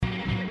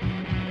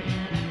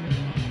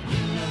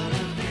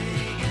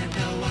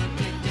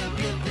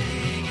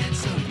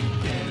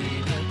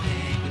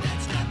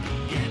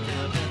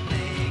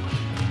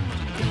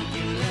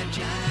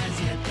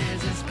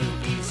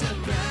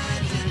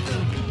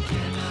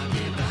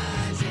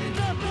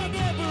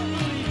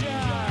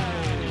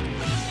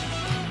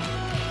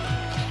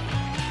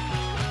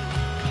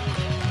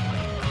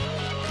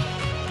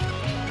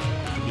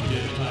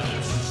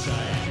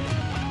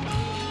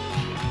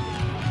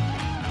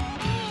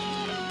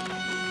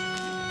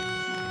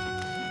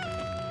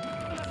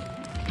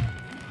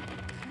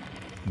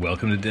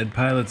Welcome to Dead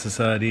Pilot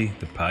Society,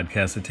 the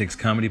podcast that takes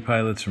comedy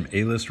pilots from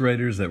A-list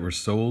writers that were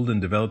sold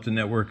and developed in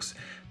networks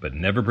but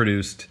never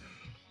produced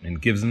and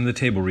gives them the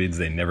table reads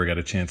they never got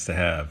a chance to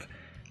have.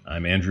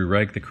 I'm Andrew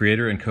Reich, the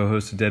creator and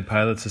co-host of Dead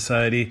Pilot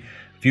Society.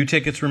 A few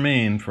tickets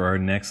remain for our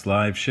next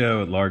live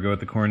show at Largo at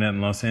the Coronet in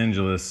Los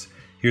Angeles.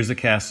 Here's the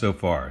cast so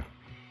far.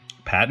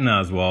 Patton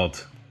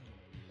Oswalt,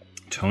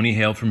 Tony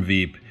Hale from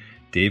Veep,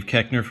 Dave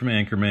Koechner from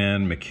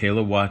Anchorman,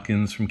 Michaela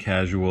Watkins from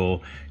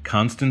Casual,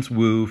 Constance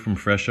Wu from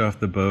Fresh Off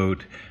the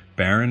Boat,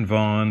 Baron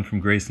Vaughn from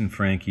Grace and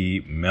Frankie,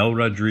 Mel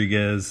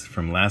Rodriguez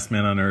from Last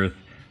Man on Earth,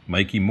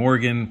 Mikey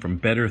Morgan from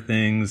Better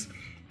Things,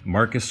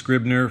 Marcus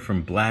Scribner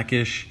from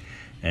Blackish,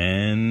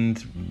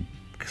 and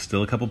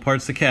still a couple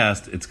parts to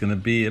cast. It's going to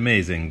be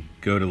amazing.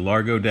 Go to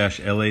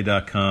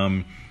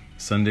largo-la.com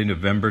Sunday,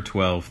 November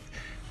 12th.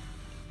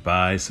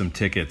 Buy some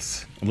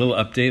tickets. A little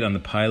update on the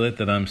pilot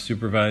that I'm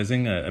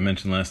supervising. I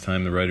mentioned last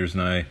time the writers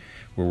and I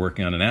were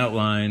working on an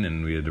outline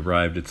and we had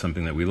arrived at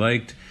something that we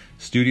liked.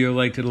 Studio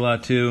liked it a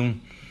lot too.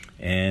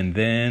 And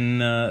then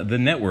the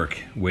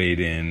network weighed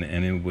in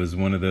and it was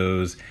one of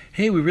those,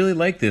 hey, we really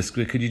like this.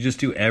 Could you just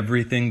do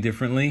everything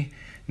differently?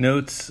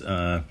 Notes.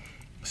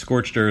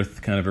 Scorched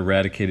Earth kind of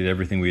eradicated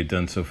everything we had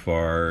done so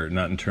far,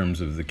 not in terms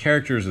of the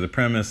characters or the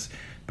premise,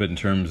 but in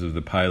terms of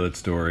the pilot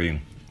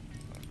story.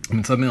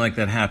 When something like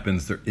that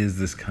happens, there is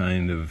this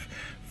kind of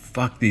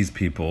fuck these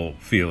people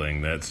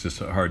feeling that's just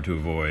hard to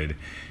avoid.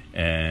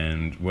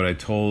 And what I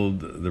told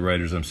the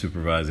writers I'm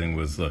supervising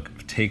was,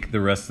 look, take the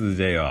rest of the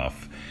day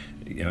off.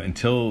 You know,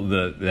 until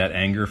that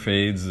anger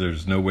fades,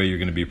 there's no way you're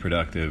going to be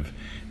productive.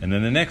 And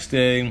then the next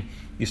day,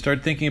 you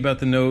start thinking about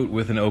the note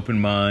with an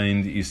open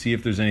mind. You see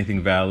if there's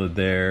anything valid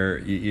there.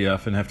 You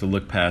often have to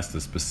look past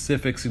the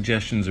specific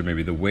suggestions or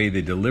maybe the way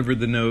they delivered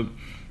the note.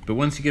 But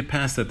once you get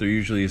past that, there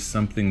usually is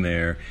something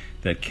there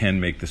that can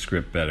make the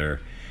script better.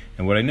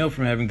 And what I know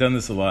from having done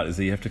this a lot is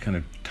that you have to kind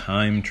of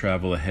time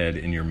travel ahead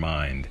in your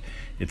mind.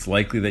 It's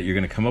likely that you're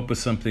going to come up with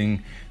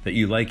something that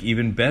you like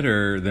even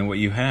better than what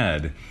you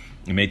had.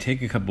 It may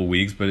take a couple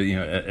weeks, but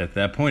at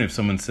that point, if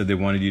someone said they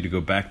wanted you to go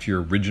back to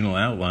your original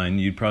outline,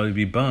 you'd probably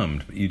be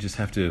bummed. But you just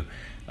have to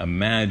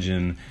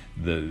imagine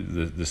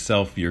the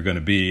self you're going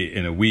to be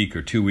in a week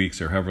or 2 weeks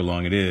or however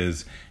long it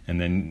is,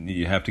 and then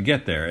you have to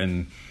get there.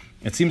 And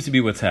it seems to be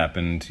what's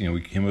happened.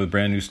 We came up with a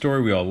brand new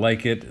story. We all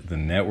like it. The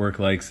network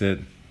likes it.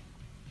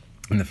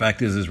 And the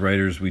fact is, as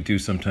writers, we do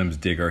sometimes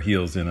dig our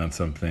heels in on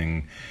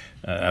something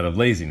out of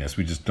laziness.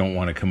 We just don't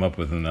want to come up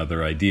with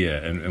another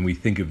idea. And we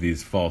think of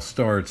these false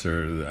starts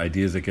or the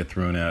ideas that get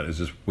thrown out as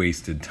just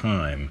wasted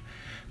time.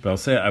 But I'll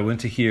say I went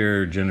to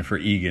hear Jennifer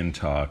Egan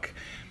talk,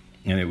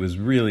 and it was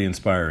really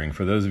inspiring.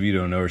 For those of you who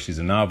don't know her, she's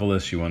a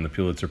novelist. She won the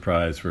Pulitzer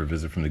Prize for A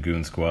Visit from the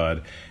Goon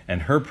Squad.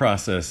 And her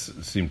process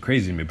seemed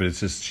crazy to me, but it's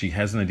just she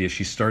has an idea.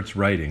 She starts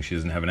writing. She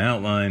doesn't have an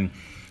outline.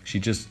 She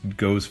just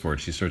goes for it.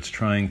 She starts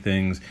trying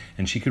things,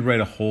 and she could write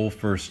a whole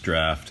first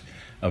draft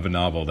of a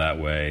novel that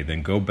way,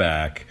 then go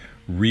back,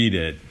 read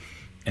it,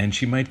 and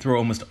she might throw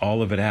almost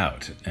all of it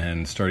out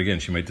and start again.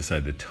 She might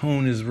decide the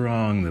tone is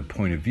wrong, the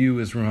point of view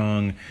is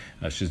wrong,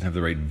 she doesn't have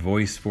the right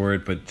voice for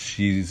it, but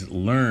she's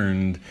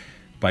learned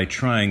by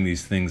trying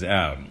these things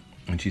out.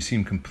 And she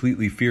seemed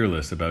completely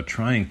fearless about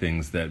trying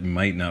things that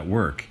might not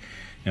work.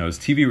 As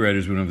TV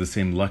writers, we don't have the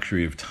same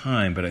luxury of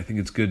time, but I think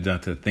it's good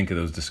not to think of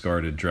those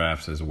discarded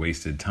drafts as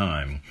wasted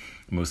time.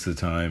 Most of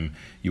the time,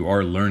 you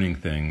are learning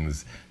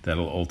things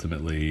that'll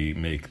ultimately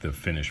make the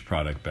finished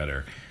product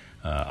better.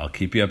 I'll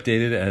keep you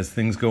updated as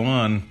things go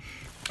on.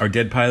 Our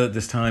Dead Pilot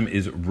this time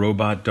is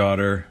Robot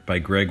Daughter by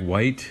Greg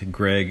White.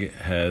 Greg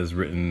has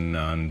written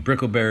on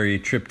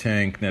Brickleberry, Trip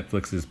Tank,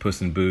 Netflix's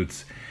Puss in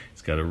Boots.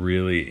 He's got a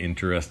really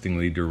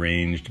interestingly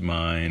deranged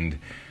mind.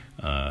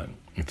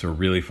 It's a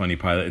really funny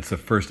pilot. It's the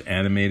first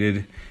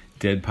animated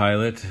Dead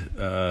Pilot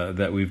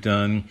that we've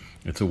done.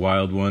 It's a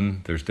wild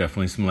one. There's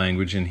definitely some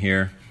language in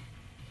here.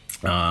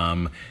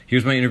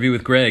 Here's my interview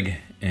with Greg,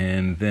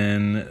 and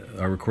then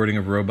our recording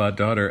of Robot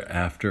Daughter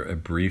after a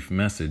brief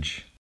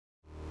message.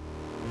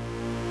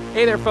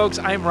 Hey there, folks.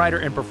 I'm writer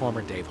and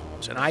performer Dave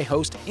Holmes, and I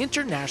host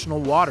International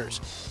Waters,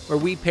 where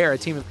we pair a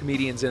team of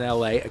comedians in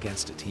LA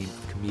against a team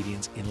of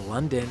comedians in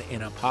London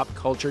in a pop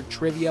culture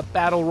trivia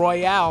battle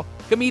royale.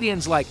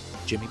 Comedians like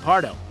Jimmy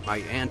Pardo. My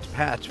Aunt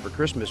Pat for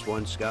Christmas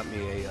once got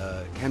me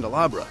a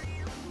candelabra,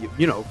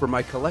 for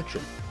my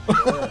collection.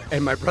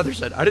 And my brother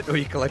said, I didn't know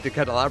you collected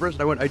candelabras.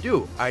 And I went, I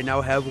do. I now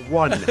have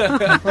one.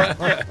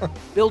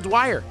 Bill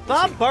Dwyer.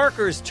 Bob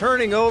Barker's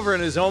turning over in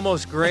his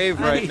almost grave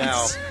right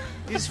now.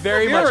 He's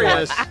very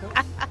furious.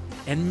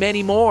 And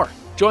many more.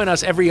 Join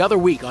us every other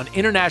week on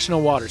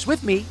International Waters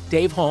with me,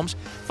 Dave Holmes.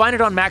 Find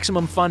it on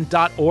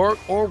MaximumFun.org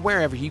or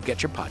wherever you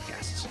get your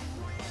podcasts.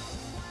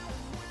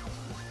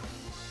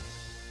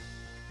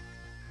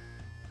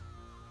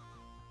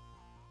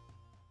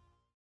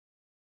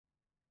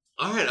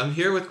 All right, I'm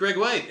here with Greg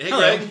White. Hey,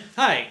 hello. Greg.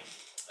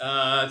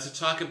 Hi. To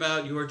talk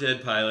about your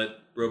Dead Pilot,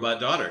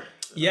 Robot Daughter.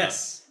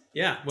 Yes.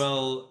 Yeah.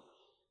 Well,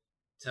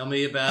 Tell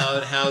me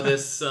about how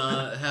this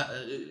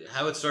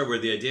how it started, where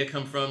the idea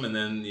come from, and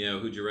then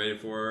who'd you write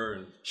it for?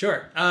 And...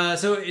 Sure.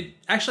 So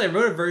I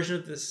wrote a version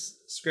of this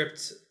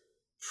script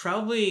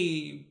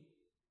probably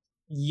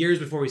years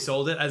before we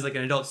sold it as like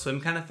an Adult Swim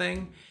kind of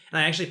thing, and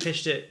I actually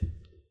pitched it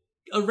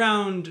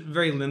around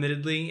very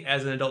limitedly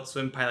as an Adult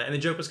Swim pilot. And the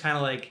joke was kind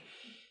of like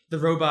the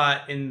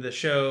robot in the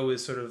show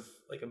is sort of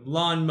like a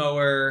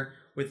lawnmower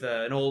with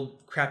an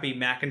old crappy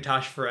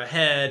Macintosh for a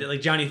head, like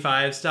Johnny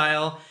Five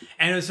style.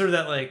 And it was sort of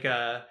that like,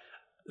 the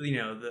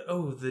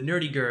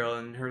nerdy girl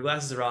and her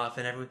glasses are off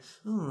and everyone,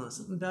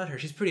 something about her,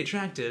 she's pretty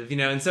attractive,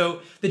 And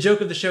so the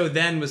joke of the show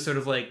then was sort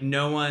of like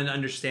no one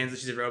understands that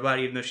she's a robot,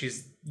 even though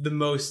she's the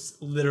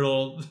most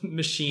literal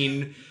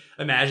machine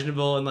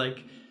imaginable. And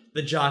like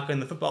the jock on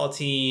the football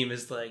team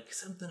is like,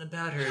 something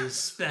about her is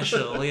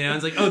special,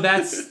 It's like,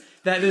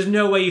 that there's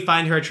no way you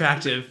find her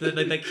attractive.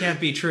 That can't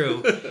be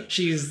true.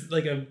 She's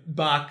like a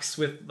box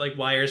with like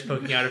wires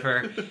poking out of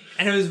her.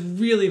 And it was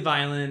really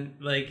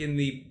violent. Like in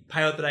the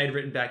pilot that I had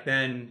written back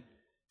then,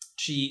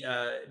 she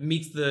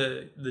meets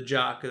the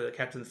jock, the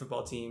captain of the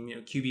football team,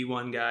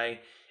 QB1 guy,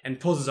 and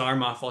pulls his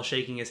arm off while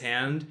shaking his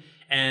hand.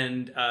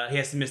 And he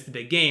has to miss the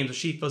big game, so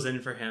she fills in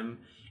for him.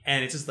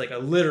 And it's just like a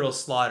literal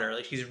slaughter.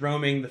 Like she's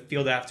roaming the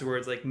field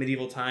afterwards, like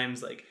medieval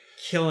times, like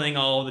killing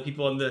all the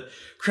people in the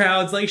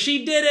crowds, like,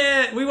 she did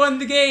it, we won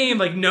the game.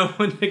 Like no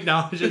one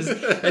acknowledges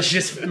that she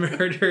just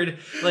murdered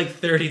like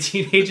 30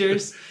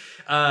 teenagers.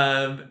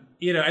 And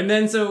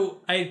then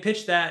so I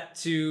pitched that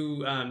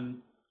to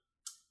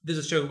there's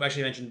a show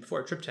actually I mentioned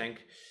before, Trip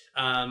Tank.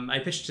 I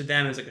pitched to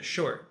them as like a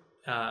short,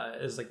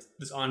 as like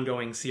this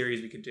ongoing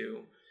series we could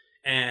do,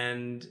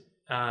 and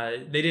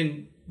we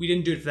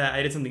didn't do it for that.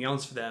 I did something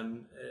else for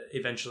them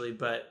eventually,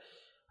 but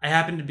I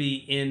happened to be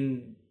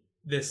in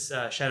this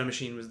Shadow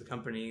Machine was the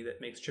company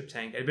that makes Trip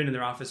Tank. I'd been in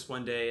their office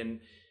one day and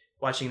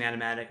watching an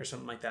animatic or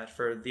something like that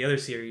for the other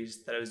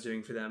series that I was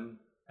doing for them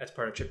as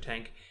part of Trip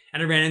Tank.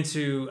 And I ran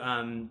into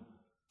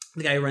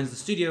the guy who runs the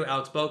studio,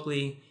 Alex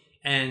Bulkley,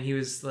 and he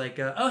was like,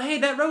 oh, hey,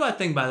 that robot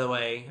thing, by the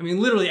way. I mean,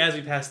 literally as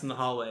we passed in the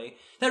hallway,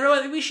 that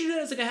robot, we should do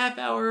it as like a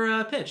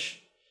half-hour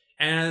pitch.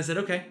 And I said,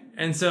 okay.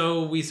 And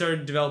so we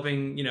started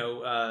developing,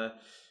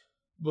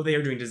 they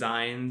were doing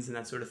designs and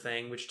that sort of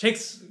thing, which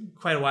takes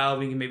quite a while.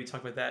 We can maybe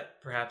talk about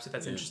that, perhaps, if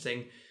that's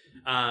interesting.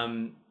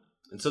 And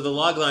so the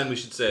log line, we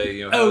should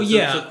say,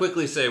 so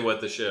quickly say what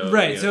the show.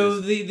 Right. So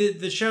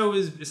the show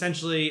is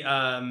essentially,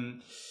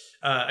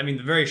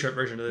 the very short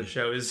version of the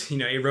show is,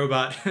 a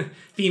robot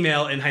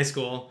female in high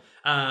school.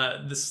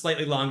 The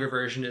slightly longer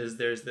version is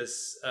there's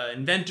this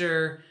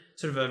inventor,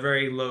 sort of a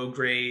very low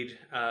grade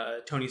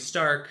Tony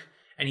Stark,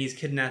 and he's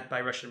kidnapped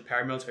by Russian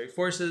paramilitary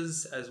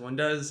forces, as one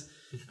does.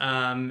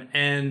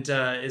 And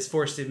is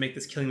forced to make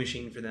this killing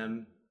machine for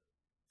them.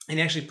 And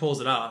he actually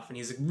pulls it off, and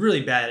he's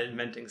really bad at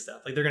inventing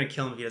stuff. Like, they're going to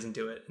kill him if he doesn't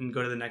do it and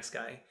go to the next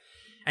guy.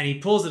 And he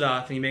pulls it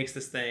off, and he makes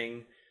this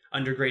thing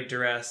under great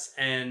duress,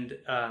 and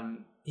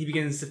he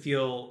begins to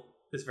feel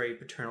this very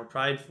paternal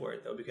pride for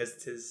it, though, because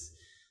it's his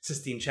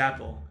Sistine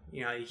Chapel.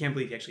 You can't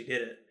believe he actually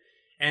did it.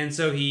 And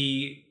so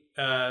he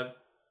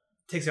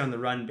takes it on the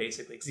run,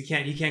 basically, because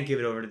he can't give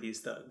it over to these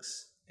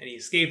thugs. And he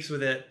escapes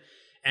with it,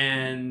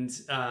 and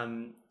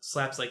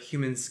slaps like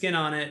human skin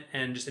on it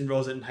and just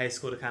enrolls it in high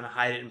school to kind of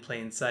hide it in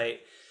plain sight.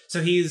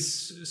 So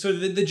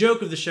the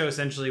joke of the show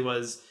essentially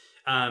was,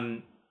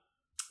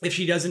 if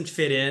she doesn't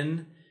fit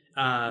in,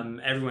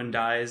 everyone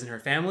dies in her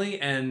family.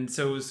 And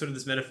so it was sort of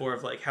this metaphor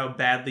of like how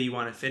badly you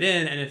want to fit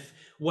in. And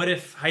what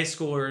if high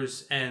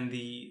schoolers and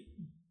the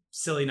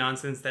silly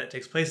nonsense that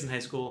takes place in high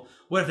school,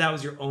 what if that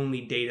was your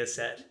only data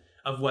set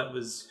of what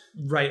was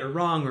right or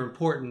wrong or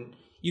important?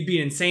 You'd be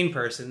an insane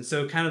person.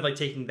 So kind of like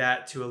taking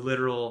that to a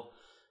literal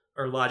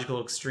or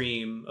logical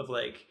extreme of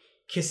like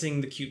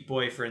kissing the cute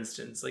boy, for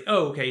instance. Like,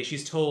 oh, okay,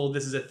 she's told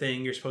this is a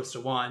thing you're supposed to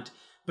want,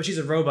 but she's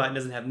a robot and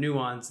doesn't have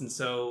nuance. And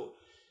so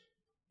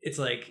it's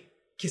like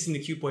kissing the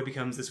cute boy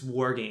becomes this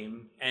war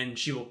game, and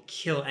she will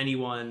kill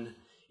anyone,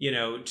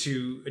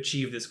 to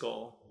achieve this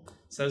goal.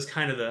 So that was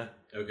kind of the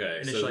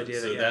initial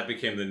idea. So that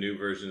became the new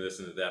version of this,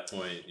 and at that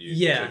point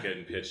you took it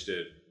and pitched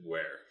it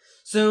where?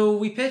 So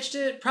we pitched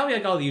it probably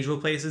like all the usual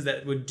places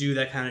that would do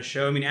that kind of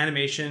show. I mean,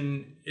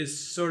 animation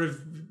is sort of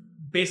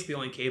basically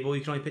only cable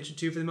you can only pitch it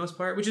to for the most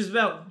part, which is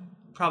about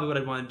probably what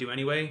I'd want to do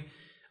anyway.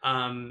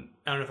 I don't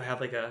know if I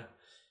have like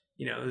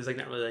there's like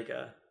not really like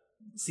a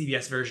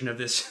CBS version of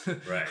this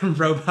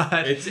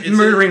robot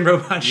murdering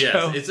robot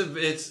show. Yes,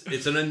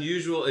 it's an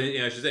unusual.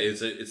 I should say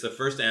it's the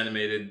first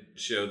animated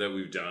show that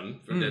we've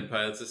done for Dead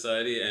Pilot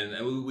Society, and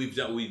we've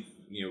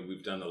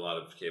done a lot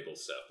of cable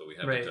stuff, but we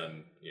haven't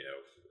done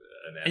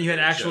and you had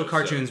actual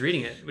cartoons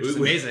reading it, which is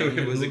amazing.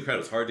 It was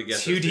incredible. It's hard to get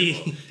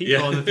 2D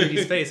people in the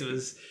 3D space. It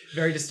was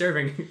very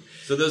disturbing.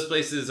 So those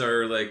places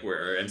are like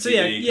where? MTV, so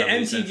Comedy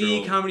MTV,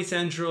 Central. Comedy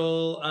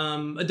Central,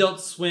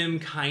 Adult Swim,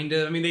 kind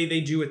of. I mean,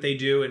 they do what they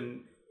do,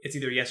 and it's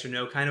either yes or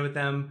no kind of with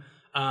them.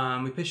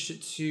 We pitched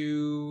it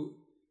to,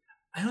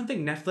 I don't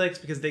think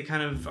Netflix, because they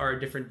kind of are a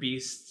different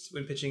beast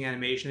when pitching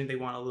animation. I think they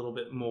want a little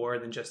bit more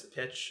than just the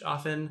pitch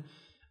often.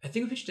 I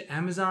think we pitched to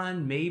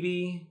Amazon,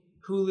 maybe.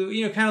 Hulu.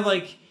 You know, kind of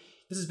like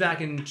this is back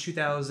in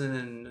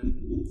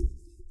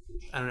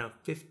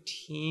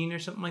 2015 or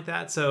something like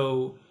that.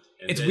 So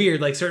it's weird.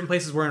 Like certain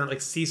places weren't, like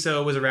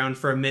CISO was around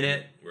for a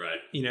minute. Right.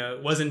 You know,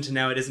 it wasn't, and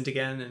now it isn't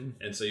again.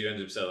 And so you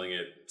ended up selling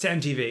it to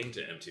MTV.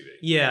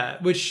 Yeah,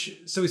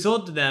 so we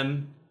sold it to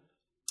them,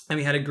 and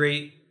we had a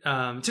great.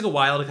 It took a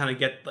while to kind of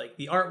get like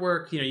the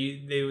artwork. You know,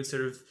 they would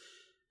sort of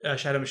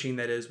Shadow Machine,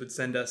 that is, would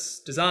send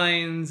us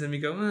designs, and we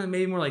go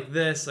maybe more like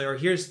this, or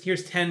here's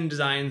 10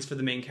 designs for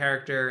the main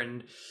character,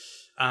 and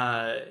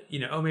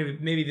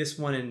maybe this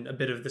one and a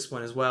bit of this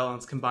one as well, and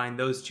let's combine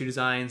those two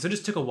designs. So it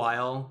just took a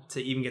while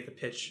to even get the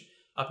pitch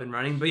up and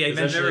running. But yeah,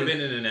 eventually. I've never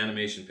been in an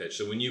animation pitch.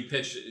 So when you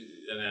pitch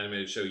an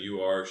animated show,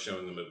 you are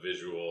showing them a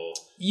visual.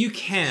 You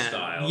can.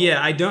 Style.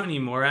 Yeah, I don't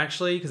anymore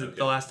actually, because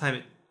the last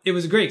time it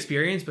was a great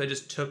experience, but it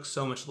just took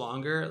so much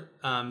longer.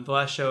 The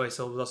last show I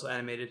sold was also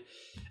animated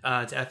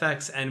to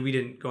FX, and we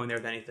didn't go in there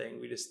with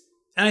anything.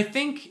 And I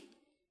think,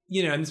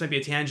 and this might be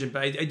a tangent,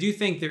 but I do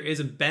think there is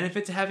a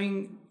benefit to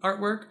having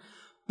artwork.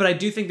 But I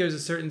do think there's a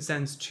certain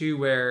sense too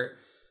where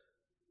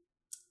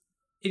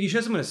if you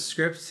show someone a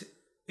script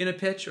in a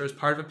pitch or as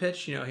part of a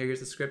pitch, here's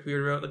the script we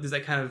wrote. Like there's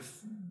that kind of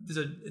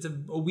it's a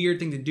weird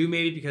thing to do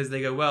maybe because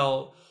they go,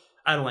 well,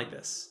 I don't like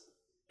this.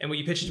 And when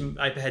you pitched them,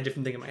 I had a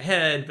different thing in my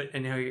head,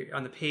 and now you're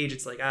on the page,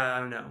 it's like, I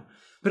don't know.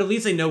 But at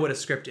least they know what a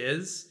script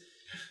is.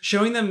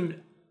 Showing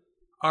them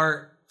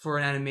art for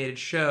an animated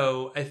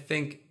show,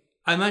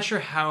 I'm not sure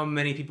how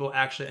many people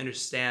actually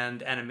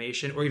understand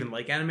animation or even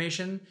like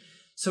animation.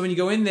 So when you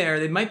go in there,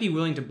 they might be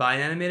willing to buy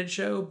an animated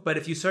show, but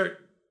if you start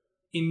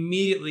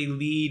immediately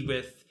lead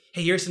with,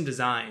 hey, here's some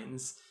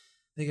designs,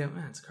 they go,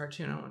 it's a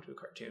cartoon, I don't want to do a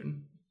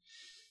cartoon.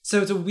 So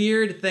it's a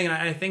weird thing, and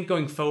I think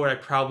going forward, I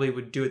probably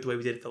would do it the way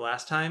we did it the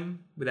last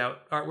time,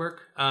 without artwork.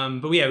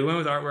 But yeah, we went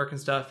with artwork and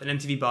stuff, and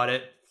MTV bought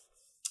it.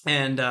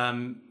 And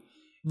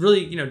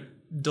really,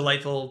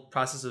 delightful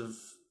process of,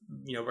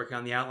 working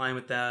on the outline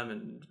with them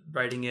and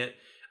writing it.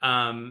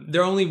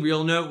 Their only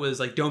real note was,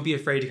 like, don't be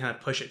afraid to kind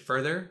of push it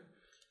further.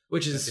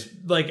 Which is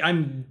like,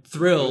 I'm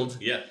thrilled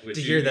to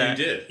hear that.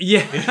 You did.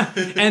 Yeah.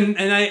 and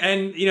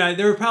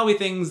there were probably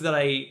things that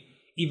I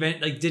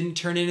didn't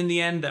turn in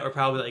the end that were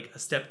probably like a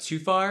step too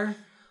far.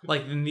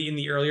 Like in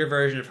the earlier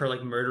version of her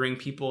like murdering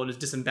people and just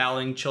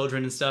disemboweling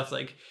children and stuff.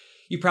 Like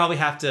you probably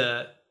have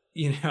to,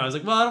 I was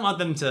like, well, I don't want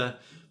them to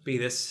be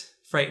this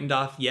frightened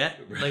off yet.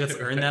 Like let's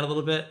earn that a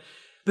little bit.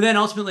 But then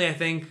ultimately, I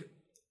think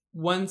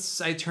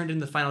once I turned in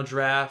the final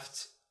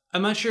draft,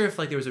 I'm not sure if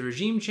like there was a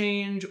regime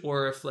change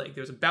or if like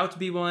there was about to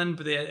be one,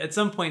 but they at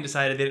some point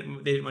decided they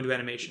didn't want to do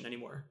animation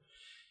anymore.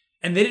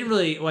 And they didn't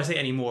really, I say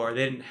anymore,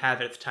 they didn't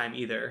have it at the time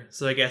either.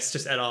 So I guess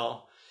just at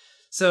all.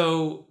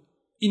 So,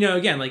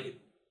 again, like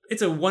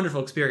it's a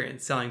wonderful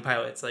experience selling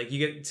pilots. Like you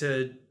get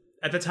to,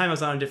 at the time I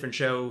was on a different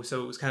show,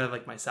 so it was kind of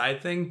like my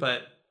side thing,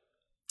 but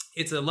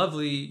it's a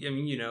lovely,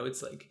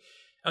 it's like,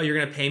 oh, you're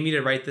going to pay me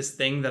to write this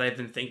thing that I've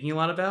been thinking a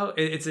lot about.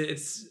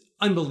 It's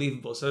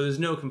unbelievable. So there's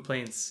no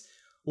complaints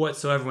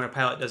whatsoever when a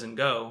pilot doesn't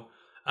go.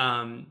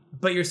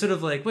 But you're sort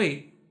of like,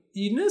 wait,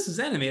 this is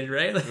animated,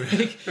 right?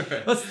 Like,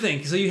 let's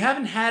think. So you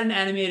haven't had an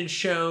animated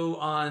show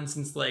on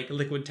since like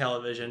Liquid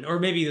Television, or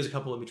maybe there's a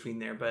couple in between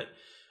there, but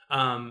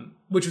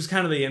which was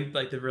kind of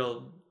the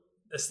real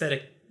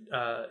aesthetic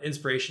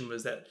inspiration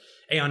was that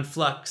Aeon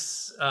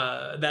Flux,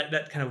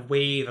 that kind of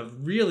wave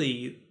of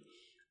really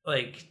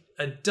like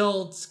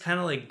adult, kind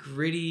of like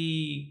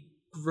gritty,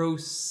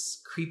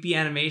 gross, creepy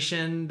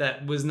animation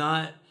that was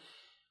not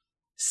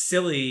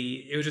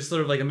silly. It was just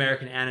sort of like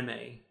American anime,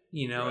 right.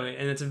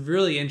 And it's a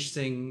really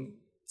interesting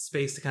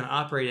space to kind of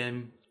operate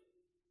in.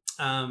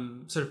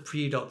 Sort of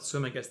pre-Adult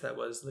Swim, I guess that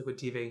was Liquid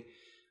TV.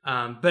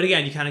 But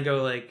again, you kind of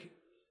go like,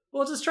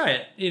 well, just try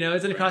it.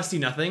 It's going to cost you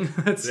nothing.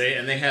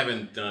 They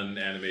haven't done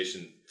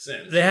animation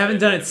since. They haven't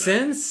done it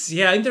since.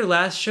 Yeah, I think their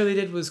last show they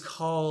did was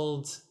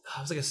called, it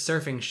was like a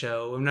surfing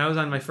show. When I was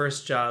on my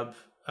first job,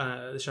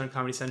 the show on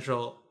Comedy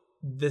Central,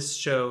 this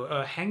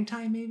show, Hang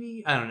Time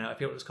maybe? I don't know. I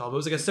forget what it was called. But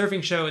it was like a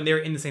surfing show, and they were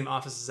in the same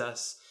office as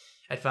us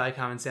at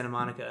Viacom in Santa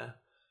Monica.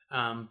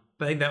 But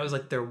I think that was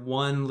like their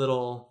one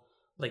little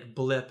like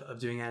blip of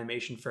doing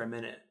animation for a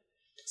minute.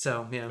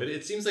 So yeah. But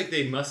it seems like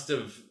they must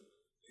have.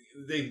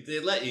 They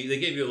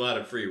gave you a lot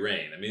of free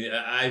reign. I mean,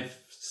 I've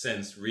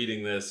since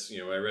reading this,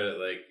 I read it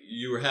like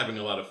you were having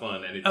a lot of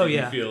fun, and it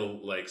didn't feel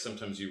like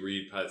sometimes you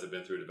read pilots have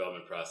been through a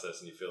development process,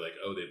 and you feel like,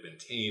 oh, they've been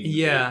tamed,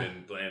 they've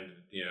been bland,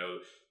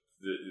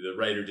 The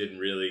writer didn't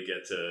really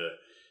get to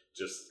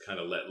just kind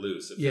of let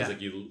loose. It feels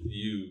like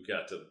you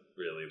got to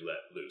really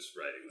let loose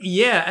writing this.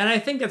 Yeah, and I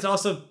think that's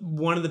also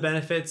one of the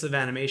benefits of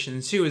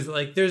animation too. Is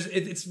like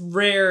it's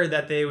rare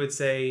that they would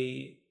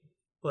say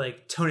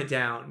like tone it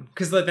down,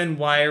 because like then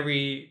why are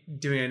we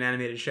doing an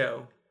animated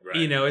show? Right.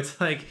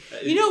 It's like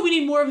we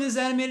need more of this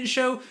animated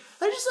show.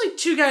 They're just like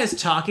two guys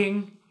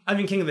talking. I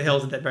mean, King of the Hill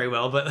did that very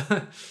well,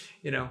 but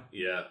Yeah.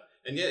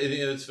 And yeah,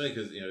 it's funny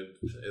because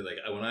like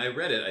when I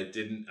read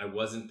it, I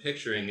wasn't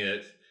picturing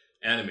it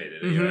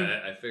animated. You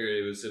know, I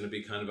figured it was going to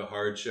be kind of a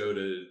hard show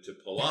to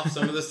pull off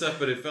some of the stuff,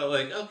 but it felt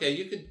like, okay,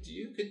 you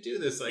could do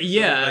this. Like,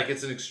 yeah, sort of like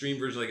it's an extreme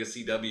version, like a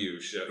CW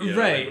show, you know,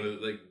 right?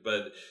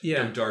 But you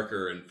know,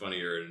 darker and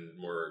funnier and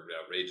more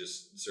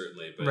outrageous,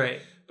 certainly. But,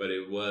 right. But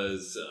it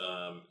was,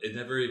 it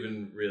never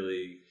even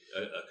really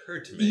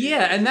occurred to me.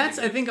 Yeah, and that's,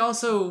 I think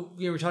also,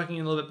 we were talking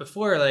a little bit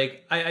before,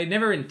 like, I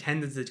never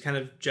intended to kind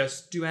of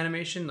just do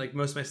animation. Like,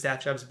 most of my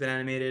staff jobs have been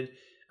animated,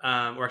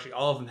 or actually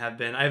all of them have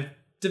been. I've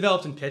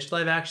developed and pitched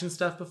live action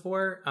stuff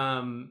before,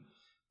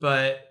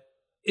 but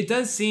it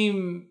does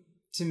seem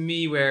to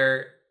me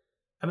where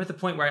I'm at the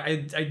point where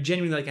I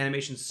genuinely like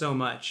animation so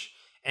much,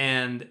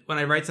 and when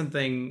I write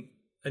something,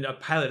 a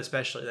pilot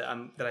especially, that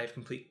I have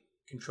complete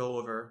control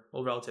over,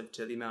 well, relative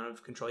to the amount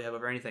of control you have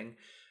over anything,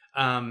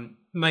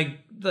 my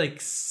like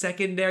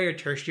secondary or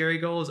tertiary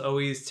goal is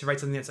always to write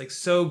something that's like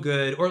so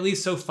good, or at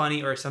least so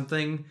funny, or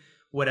something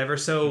whatever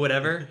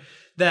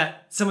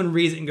that someone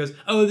reads it and goes,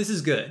 oh, this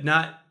is good,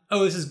 not,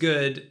 oh, this is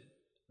good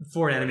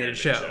for an animated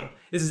show.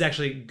 This is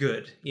actually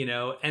good, you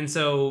know? And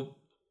so,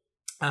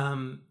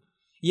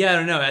 yeah, I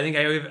don't know. I think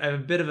I have a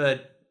bit of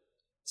a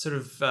sort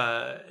of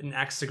an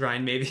axe to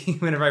grind, maybe,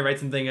 whenever I write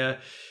something.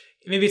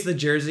 Maybe it's the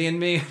Jersey in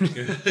me,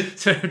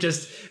 sort of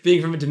just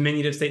being from a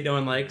diminutive state no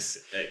one likes.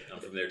 Hey, I'm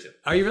from there too.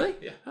 Are you really?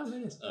 Yeah. Oh,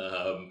 that is.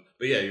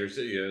 But yeah, you're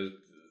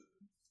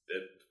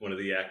one of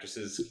the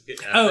actresses.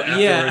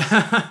 Yeah,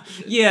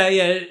 yeah.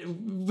 It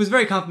was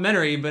very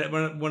complimentary, but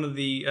one of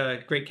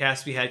the great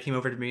casts we had came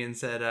over to me and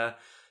said,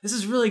 "This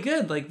is really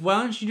good. Like,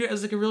 why don't you do it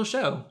as like a real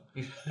show?"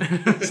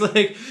 It's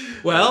like,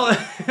 well,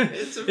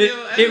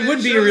 it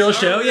would be a real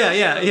show.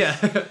 Yeah.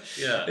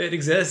 It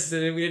exists,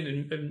 and we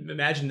didn't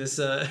imagine this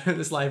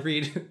this live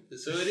read.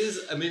 So it is.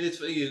 I mean,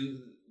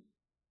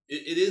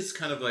 it is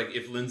kind of like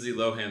if Lindsay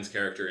Lohan's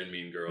character in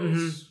Mean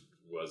Girls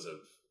was a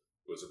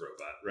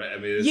robot, right? I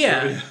mean, it's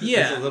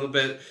it's a little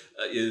bit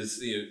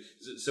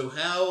so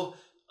how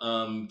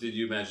did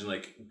you imagine,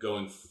 like,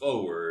 going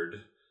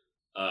forward?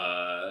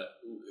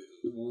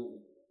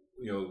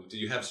 Did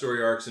you have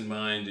story arcs in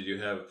mind? Did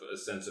you have a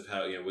sense of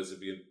how, was it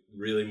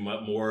really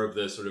more of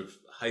the sort of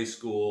high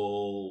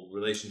school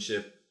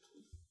relationship?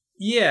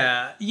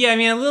 Yeah. I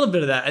mean, a little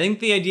bit of that. I think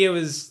the idea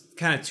was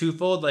kind of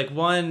twofold. Like,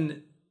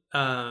 one,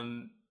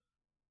 to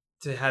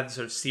have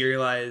sort of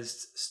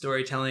serialized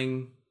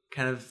storytelling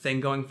kind of thing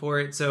going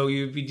for it. So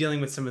you'd be dealing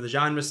with some of the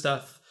genre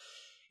stuff,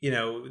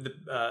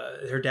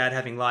 her dad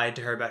having lied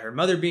to her about her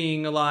mother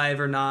being alive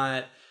or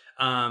not.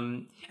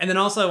 And then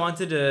also I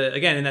wanted to,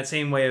 again, in that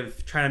same way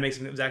of trying to make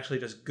something that was actually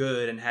just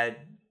good and had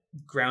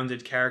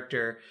grounded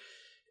character,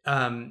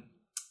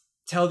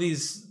 tell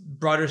these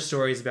broader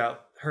stories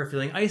about her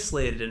feeling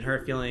isolated and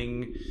her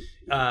feeling,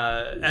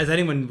 as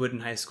anyone would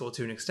in high school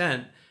to an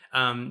extent.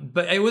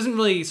 But it wasn't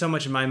really so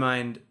much in my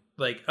mind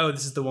like, oh,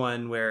 this is the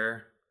one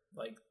where,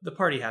 like, the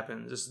party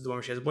happens. This is the one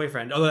where she has a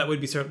boyfriend. Although that would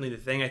be certainly the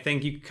thing. I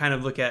think you kind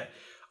of look at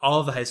all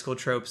of the high school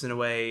tropes in a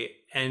way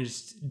and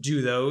just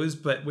do those,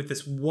 but with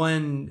this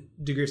one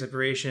degree of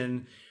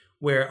separation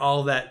where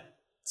all that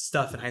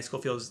stuff in high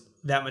school feels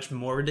that much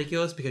more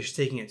ridiculous because she's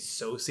taking it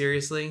so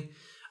seriously.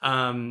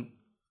 But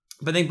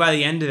I think by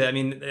the end of it, I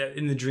mean,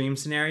 in the dream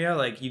scenario,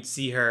 like, you'd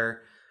see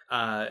her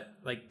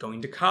like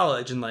going to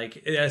college and, like,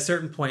 at a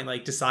certain point,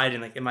 like,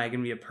 deciding, like, am I going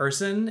to be a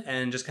person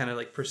and just kind of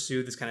like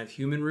pursue this kind of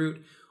human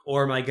route,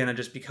 or am I going to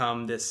just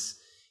become this,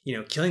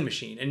 killing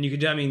machine? And you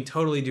could, I mean,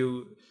 totally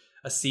do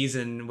a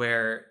season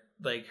where,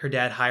 like, her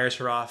dad hires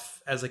her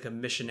off as like a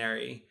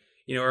missionary,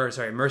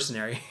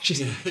 mercenary.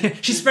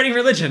 She's spreading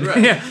religion.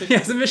 Right. Yeah,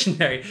 as a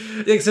missionary.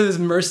 Like, so this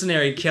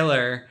mercenary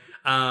killer,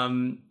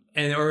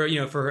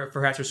 for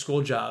perhaps her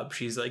school job,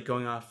 she's like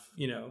going off,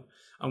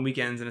 on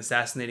weekends and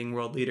assassinating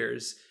world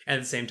leaders. And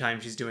at the same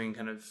time, she's doing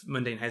kind of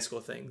mundane high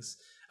school things.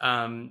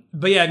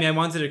 But yeah, I mean, I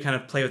wanted to kind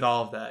of play with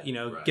all of that,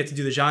 get to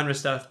do the genre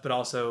stuff, but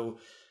also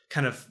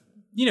kind of,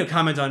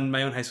 comment on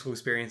my own high school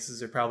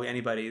experiences, or probably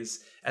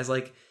anybody's, as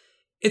like,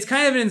 it's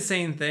kind of an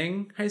insane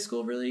thing, high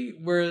school, really,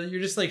 where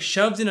you're just like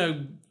shoved in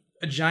a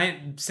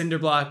giant cinder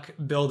block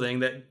building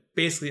that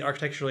basically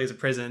architecturally is a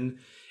prison,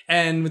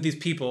 and with these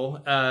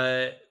people.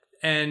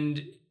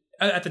 And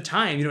at the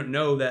time, you don't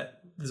know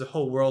that there's a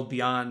whole world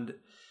beyond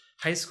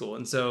high school.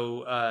 And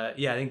so, I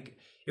think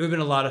it would have been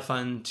a lot of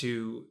fun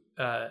to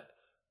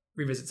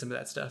revisit some of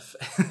that stuff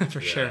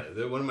for sure.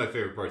 One of my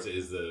favorite parts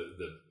is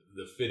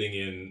the fitting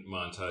in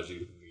montage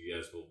you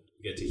guys will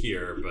get to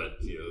hear, but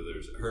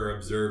there's her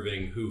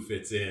observing who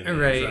fits in, and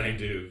trying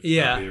to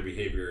copy their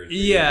behavior,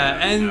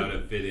 and how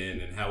to fit in,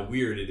 and how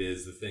weird it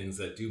is, the things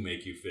that do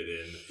make you fit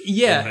in.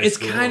 It's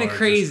kind of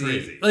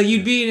crazy. Like,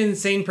 you'd be an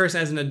insane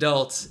person as an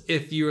adult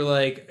if you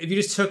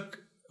just took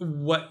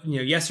what,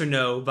 yes or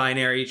no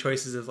binary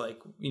choices of, like,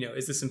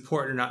 is this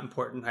important or not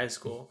important in high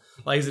school?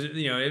 Like, is it,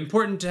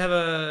 important to have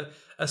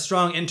a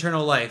strong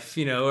internal life,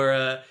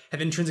 or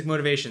have intrinsic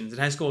motivations? In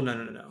high school,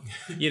 no.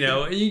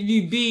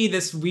 You'd be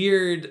this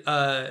weird,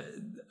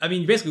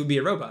 you basically would be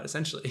a robot,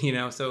 essentially,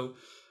 So,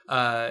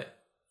 I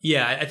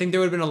think there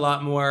would have been a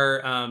lot more,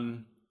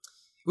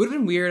 it would have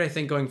been weird, I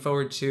think, going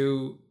forward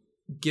too,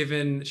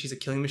 given she's a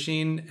killing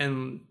machine,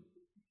 and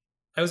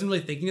I wasn't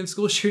really thinking of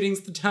school shootings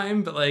at the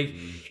time, but like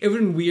it would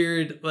have been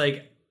weird,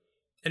 like,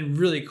 and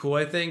really cool,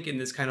 I think, in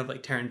this kind of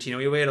like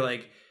Tarantino way to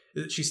like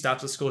she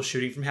stops a school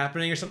shooting from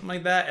happening or something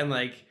like that, and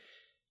like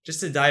just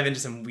to dive into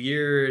some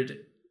weird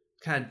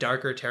kind of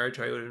darker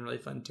territory would have been really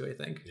fun too, I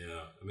think. Yeah,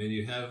 I mean,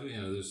 you have,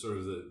 there's sort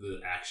of the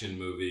action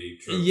movie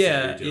tropes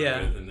Yeah, that you're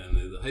dealing with, and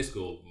then the high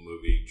school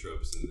movie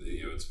tropes, and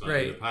it's fun.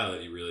 Right. In the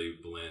pilot, you really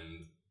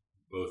blend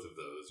both of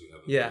those. You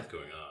have them both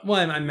going on.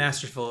 Well, I'm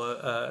masterful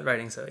at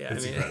writing, so yeah.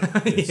 It's I mean,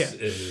 incredible. yeah.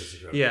 It is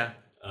incredible. Yeah.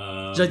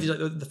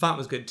 The font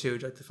was good too.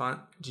 Did you like the font?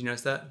 Did you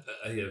notice that?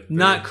 Yeah,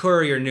 Not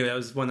Courier New. That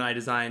was one that I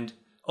designed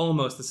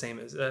almost the same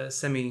as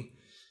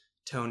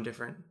semi-tone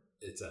different.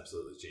 It's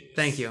absolutely genius.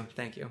 Thank you.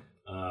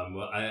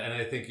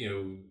 I think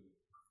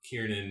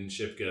Kiernan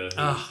Shipka,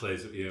 who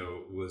plays,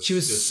 was she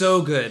was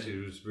so good. She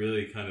was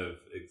really kind of,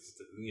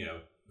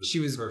 she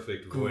was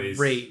perfect voice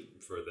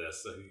great for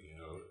this.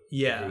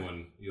 Yeah.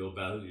 Everyone,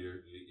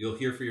 you'll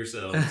hear for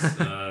yourselves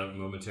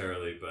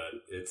momentarily,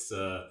 but it's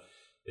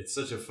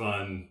such a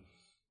fun,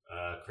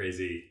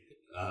 crazy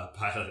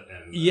pilot,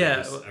 and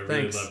I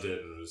really loved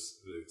it and was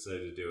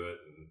excited to do it.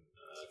 And,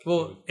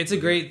 it's a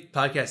great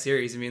podcast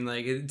series. I mean,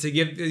 like you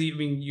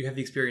have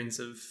the experience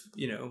of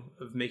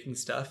making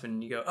stuff,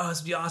 and you go, oh,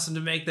 this would be awesome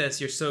to make this.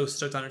 You're so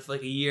stoked on it for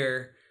like a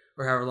year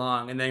or however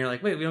long, and then you're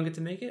like, wait, we don't get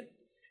to make it.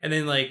 And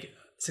then like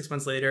 6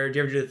 months later, do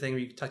you ever do the thing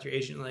where you talk to your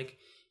agent and like,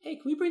 hey,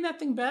 can we bring that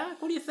thing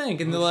back? What do you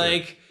think? And they're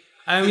like,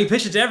 I mean, we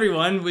pitch it to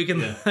everyone. We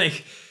can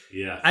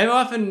Yeah. I've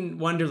often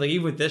wondered, like,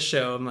 even with this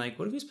show, I'm like,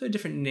 what if we just put a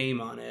different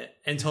name on it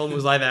and told them it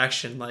was live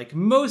action? Like,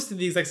 most of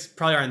these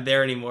probably aren't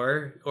there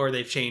anymore, or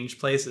they've changed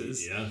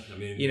places. Yeah, I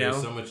mean,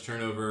 there's so much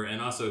turnover,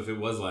 and also if it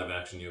was live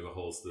action, you have a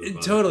whole slew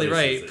of totally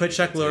right. Put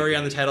Chuck Lorre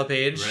on the title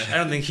page. Right. I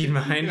don't think he'd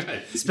mind.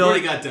 Right. You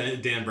already got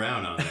Dan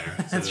Brown on there.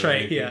 So That's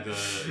right. Yeah.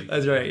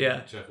 That's right.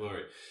 Yeah. Chuck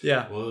Lorre.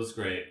 Yeah. Well, it was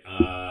great.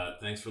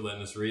 Thanks for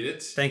letting us read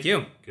it. Thank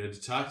you. Good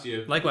to talk to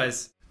you.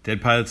 Likewise. Dead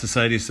Pilot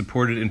Society is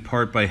supported in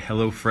part by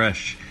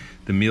HelloFresh,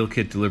 the meal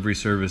kit delivery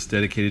service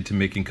dedicated to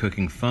making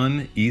cooking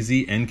fun,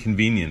 easy, and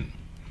convenient.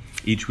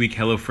 Each week,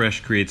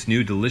 HelloFresh creates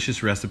new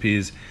delicious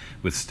recipes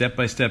with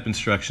step-by-step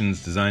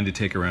instructions designed to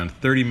take around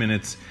 30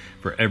 minutes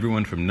for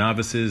everyone from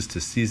novices to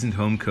seasoned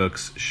home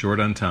cooks short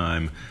on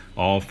time,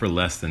 all for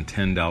less than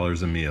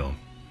 $10 a meal.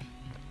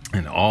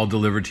 And all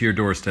delivered to your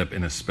doorstep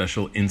in a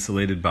special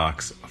insulated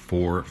box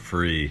for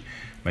free.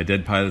 My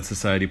Dead Pilot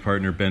Society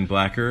partner, Ben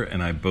Blacker,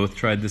 and I both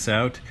tried this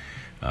out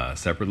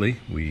separately.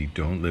 We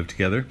don't live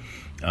together.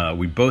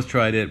 We both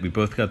tried it. We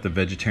both got the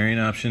vegetarian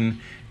option,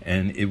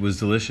 and it was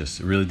delicious.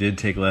 It really did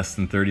take less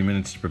than 30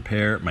 minutes to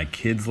prepare. My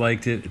kids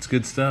liked it. It's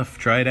good stuff.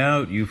 Try it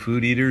out, you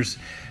food eaters.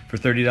 For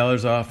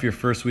 $30 off your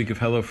first week of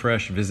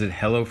HelloFresh, visit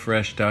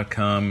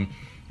HelloFresh.com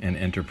and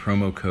enter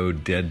promo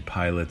code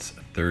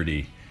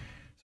DEADPILOTS30.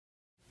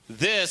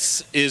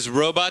 This is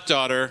Robot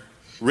Daughter,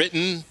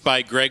 written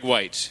by Greg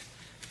White,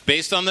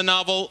 based on the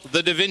novel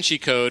The Da Vinci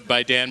Code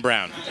by Dan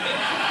Brown.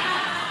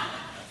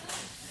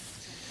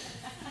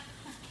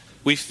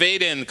 We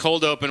fade in,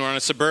 cold open, we're on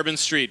a suburban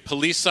street.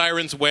 Police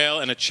sirens wail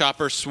and a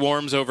chopper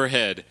swarms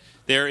overhead.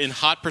 They are in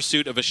hot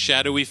pursuit of a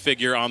shadowy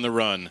figure on the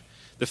run.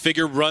 The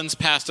figure runs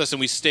past us and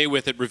we stay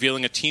with it,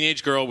 revealing a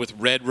teenage girl with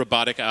red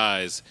robotic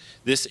eyes.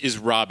 This is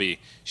Robbie.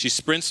 She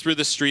sprints through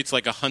the streets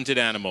like a hunted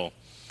animal.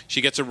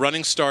 She gets a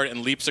running start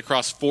and leaps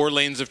across 4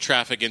 lanes of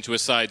traffic into a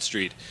side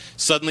street.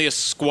 Suddenly a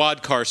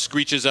squad car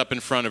screeches up in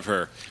front of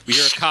her. We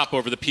hear a cop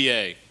over the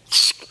PA.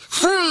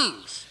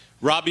 Freeze!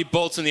 Robbie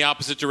bolts in the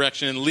opposite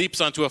direction and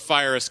leaps onto a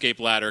fire escape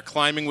ladder,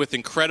 climbing with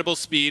incredible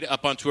speed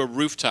up onto a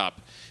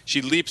rooftop.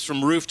 She leaps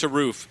from roof to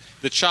roof,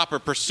 the chopper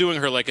pursuing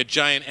her like a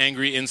giant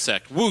angry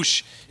insect.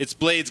 Whoosh! Its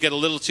blades get a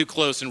little too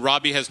close, and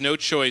Robbie has no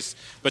choice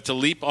but to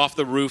leap off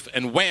the roof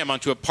and wham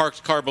onto a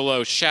parked car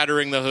below,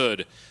 shattering the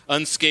hood.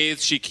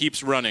 Unscathed, she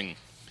keeps running.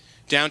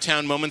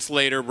 Downtown, moments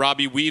later,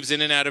 Robbie weaves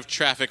in and out of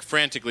traffic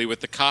frantically with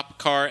the cop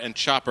car and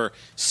chopper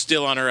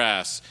still on her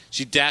ass.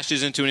 She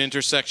dashes into an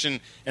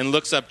intersection and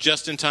looks up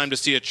just in time to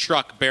see a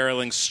truck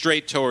barreling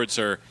straight towards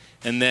her.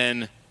 And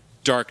then,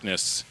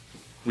 darkness.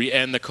 We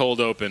end the cold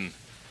open.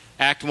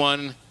 Act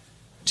 1,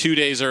 2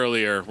 days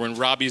earlier. We're in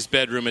Robbie's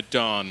bedroom at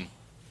dawn.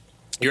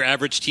 Your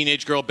average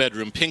teenage girl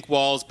bedroom. Pink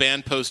walls,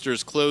 band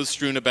posters, clothes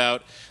strewn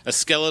about, a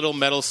skeletal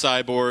metal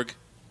cyborg.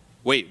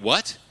 Wait,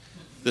 what?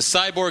 The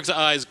cyborg's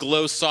eyes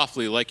glow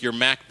softly like your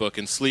MacBook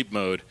in sleep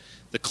mode.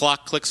 The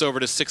clock clicks over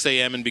to 6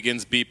 a.m. and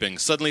begins beeping.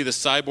 Suddenly, the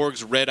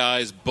cyborg's red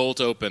eyes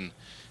bolt open.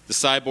 The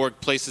cyborg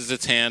places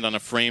its hand on a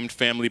framed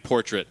family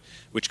portrait,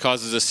 which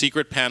causes a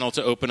secret panel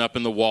to open up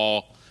in the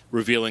wall,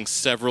 revealing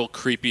several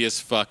creepy as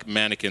fuck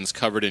mannequins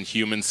covered in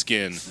human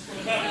skin.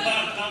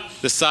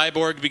 The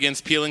cyborg begins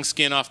peeling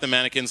skin off the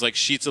mannequins like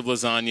sheets of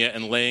lasagna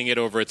and laying it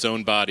over its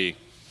own body.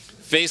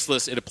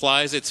 Faceless, it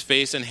applies its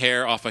face and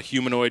hair off a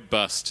humanoid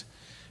bust.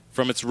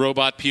 From its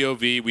robot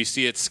POV, we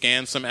see it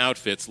scan some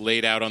outfits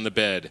laid out on the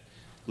bed.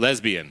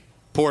 Lesbian,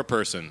 poor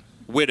person,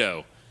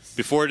 widow,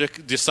 before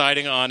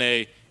deciding on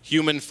a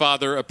human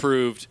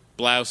father-approved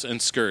blouse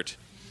and skirt.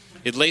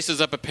 It laces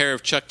up a pair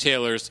of Chuck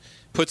Taylors,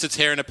 puts its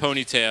hair in a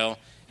ponytail,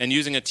 and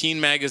using a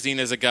teen magazine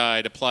as a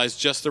guide, applies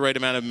just the right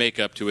amount of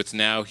makeup to its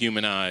now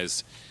human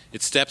eyes.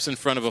 It steps in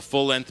front of a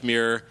full-length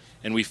mirror,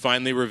 and we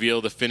finally reveal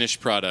the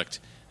finished product,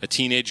 a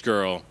teenage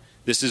girl.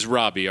 This is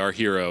Robbie, our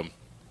hero.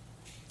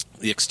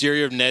 The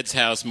exterior of Ned's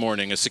house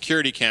morning, a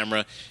security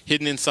camera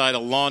hidden inside a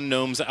lawn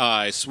gnome's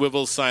eye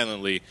swivels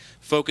silently,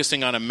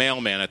 focusing on a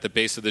mailman at the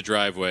base of the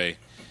driveway.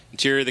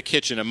 Interior of the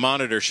kitchen, a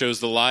monitor shows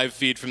the live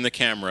feed from the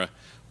camera,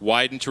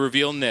 widened to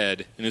reveal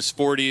Ned, in his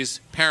 40s,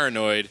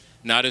 paranoid,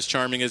 not as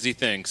charming as he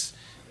thinks,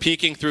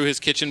 peeking through his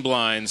kitchen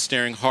blinds,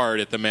 staring hard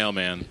at the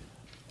mailman.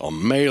 A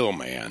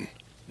mailman?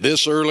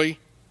 This early?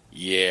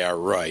 Yeah,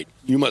 right.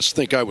 You must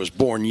think I was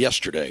born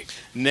yesterday.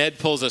 Ned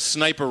pulls a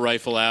sniper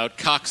rifle out,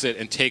 cocks it,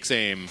 and takes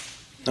aim.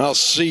 I'll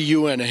see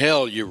you in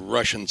hell, you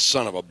Russian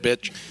son of a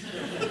bitch.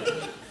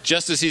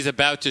 Just as he's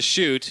about to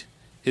shoot,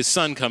 his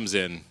son comes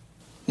in.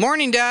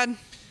 Morning, Dad.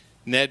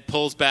 Ned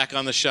pulls back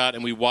on the shot,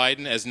 and we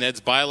widen as Ned's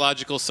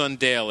biological son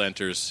Dale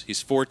enters.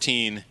 He's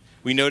 14.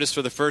 We notice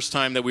for the first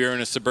time that we are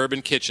in a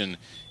suburban kitchen,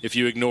 if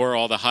you ignore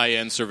all the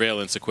high-end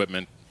surveillance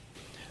equipment.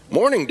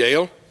 Morning,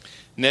 Dale.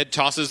 Ned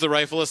tosses the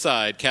rifle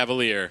aside,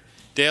 cavalier.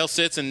 Dale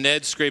sits, and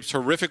Ned scrapes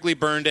horrifically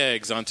burned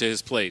eggs onto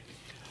his plate.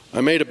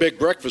 I made a big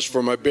breakfast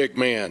for my big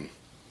man.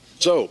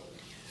 So,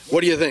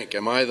 what do you think?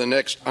 Am I the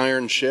next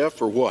Iron Chef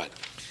or what?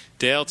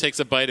 Dale takes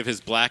a bite of his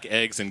black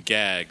eggs and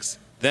gags.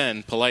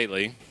 Then,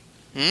 politely,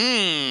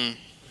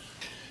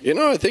 You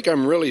know, I think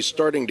I'm really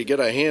starting to get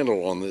a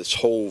handle on this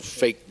whole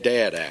fake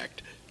dad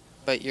act.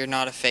 But you're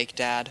not a fake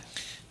dad.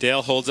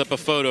 Dale holds up a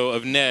photo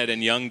of Ned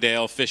and young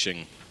Dale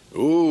fishing.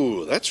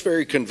 Ooh, that's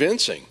very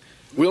convincing.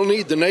 We'll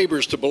need the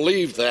neighbors to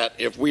believe that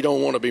if we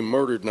don't want to be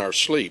murdered in our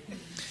sleep.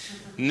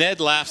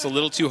 Ned laughs a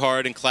little too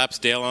hard and claps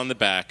Dale on the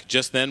back.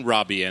 Just then,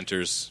 Robbie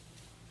enters.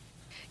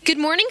 Good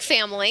morning,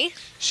 family.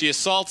 She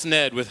assaults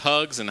Ned with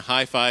hugs and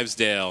high-fives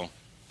Dale.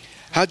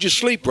 How'd you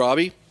sleep,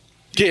 Robbie?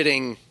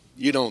 Kidding.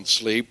 You don't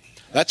sleep.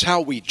 That's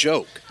how we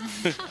joke.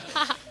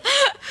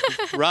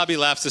 Robbie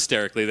laughs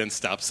hysterically, then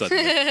stops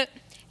suddenly.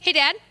 Hey,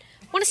 Dad,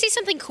 want to see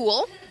something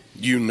cool?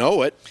 You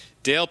know it.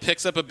 Dale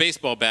picks up a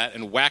baseball bat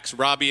and whacks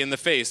Robbie in the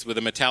face with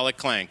a metallic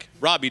clank.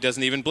 Robbie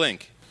doesn't even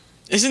blink.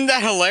 Isn't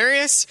that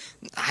hilarious?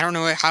 I don't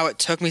know how it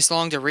took me so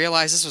long to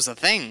realize this was a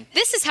thing.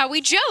 This is how we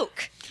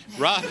joke.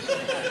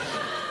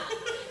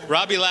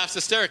 Robbie laughs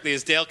hysterically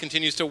as Dale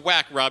continues to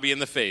whack Robbie in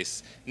the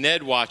face.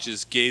 Ned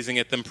watches, gazing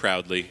at them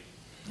proudly.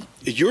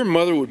 Your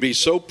mother would be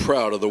so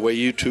proud of the way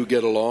you two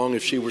get along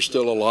if she were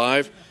still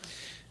alive.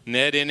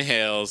 Ned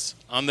inhales,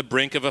 on the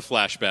brink of a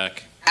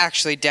flashback.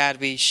 Actually, Dad,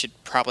 we should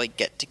probably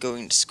get to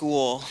going to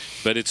school.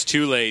 But it's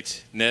too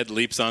late. Ned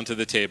leaps onto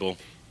the table.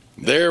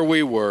 There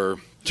we were,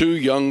 two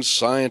young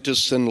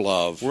scientists in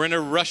love. We're in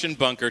a Russian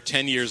bunker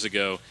 10 years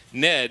ago.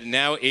 Ned,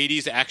 now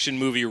 80s action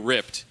movie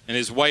ripped, and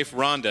his wife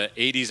Rhonda,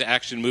 80s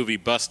action movie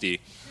busty,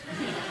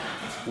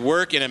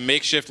 work in a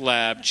makeshift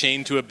lab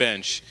chained to a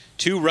bench.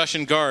 Two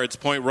Russian guards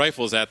point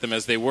rifles at them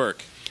as they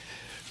work.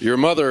 Your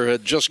mother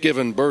had just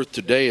given birth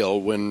to Dale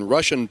when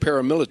Russian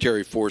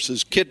paramilitary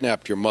forces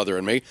kidnapped your mother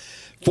and me,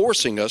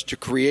 forcing us to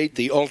create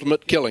the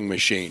ultimate killing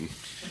machine.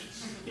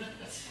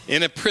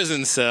 In a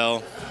prison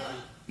cell,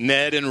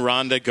 Ned and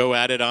Rhonda go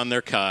at it on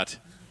their cot.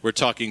 We're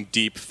talking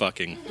deep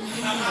fucking.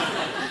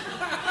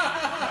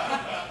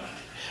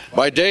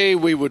 By day,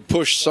 we would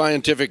push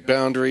scientific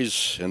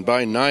boundaries, and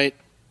by night,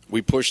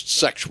 we pushed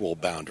sexual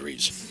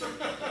boundaries.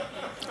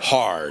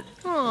 Hard.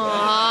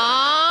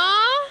 Aww.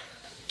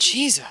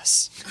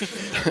 Jesus.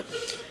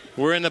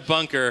 We're in a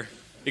bunker.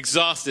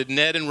 Exhausted,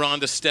 Ned and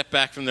Rhonda step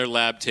back from their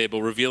lab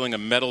table, revealing a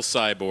metal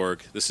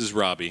cyborg. This is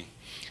Robbie.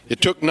 It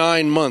took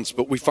 9 months,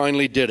 but we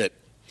finally did it.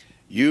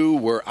 You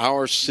were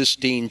our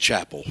Sistine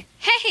Chapel.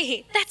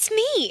 Hey, that's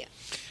me.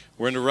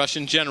 We're in a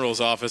Russian general's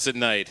office at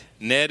night.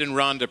 Ned and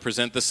Rhonda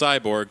present the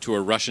cyborg to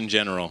a Russian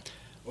general.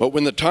 But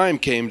when the time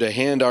came to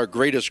hand our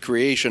greatest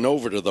creation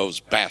over to those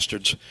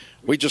bastards,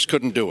 we just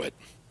couldn't do it.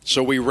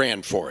 So we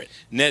ran for it.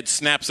 Ned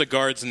snaps a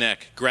guard's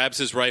neck, grabs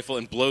his rifle,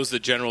 and blows the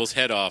general's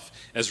head off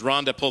as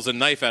Rhonda pulls a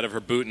knife out of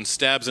her boot and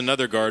stabs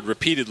another guard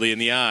repeatedly in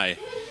the eye.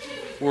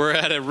 We're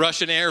at a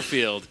Russian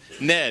airfield.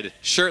 Ned,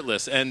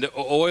 shirtless and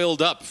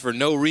oiled up for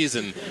no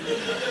reason,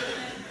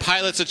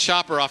 pilots a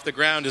chopper off the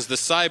ground as the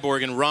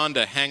cyborg and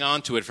Rhonda hang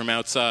onto it from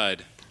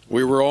outside.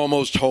 We were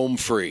almost home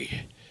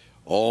free.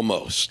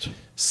 Almost.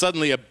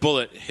 Suddenly a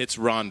bullet hits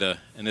Rhonda,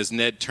 and as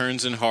Ned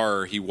turns in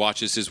horror, he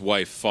watches his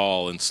wife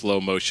fall in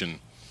slow motion.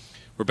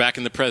 We're back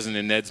in the present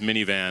in Ned's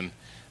minivan.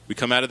 We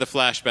come out of the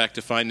flashback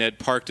to find Ned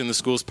parked in the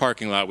school's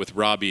parking lot with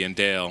Robbie and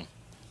Dale.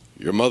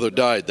 Your mother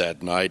died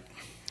that night,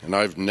 and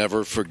I've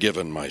never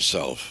forgiven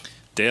myself.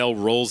 Dale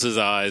rolls his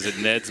eyes at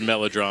Ned's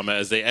melodrama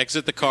as they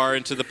exit the car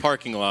into the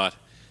parking lot.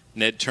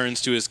 Ned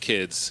turns to his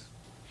kids.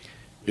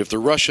 If the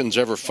Russians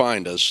ever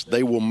find us,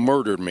 they will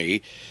murder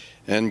me,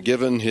 and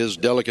given his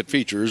delicate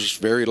features,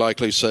 very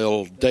likely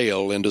sell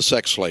Dale into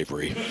sex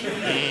slavery.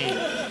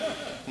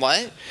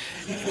 What?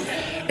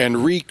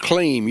 And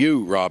reclaim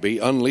you, Robbie,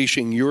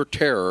 unleashing your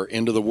terror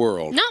into the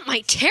world. Not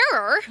my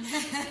terror.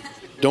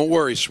 Don't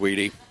worry,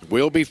 sweetie.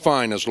 We'll be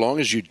fine as long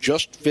as you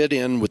just fit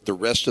in with the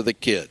rest of the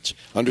kids.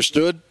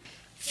 Understood?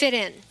 Fit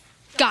in.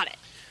 Got it.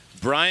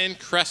 Brian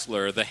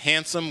Kressler, the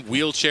handsome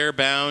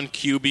wheelchair-bound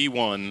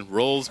QB1,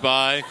 rolls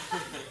by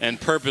and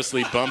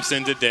purposely bumps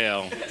into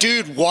Dale.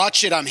 Dude,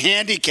 watch it. I'm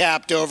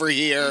handicapped over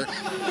here.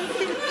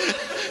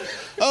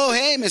 Oh,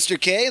 hey, Mr.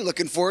 K.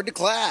 Looking forward to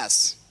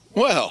class.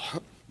 Well,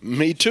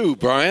 me too,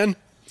 Brian.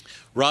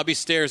 Robbie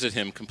stares at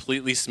him,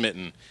 completely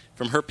smitten.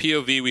 From her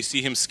POV, we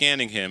see him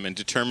scanning him and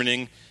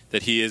determining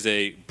that he is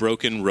a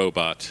broken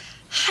robot.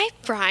 Hi,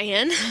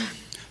 Brian.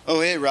 Oh,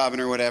 hey, Robin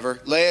or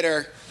whatever.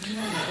 Later.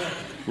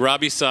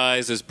 Robbie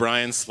sighs as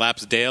Brian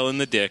slaps Dale in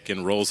the dick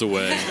and rolls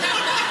away.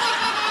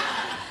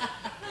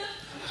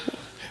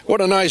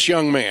 What a nice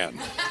young man.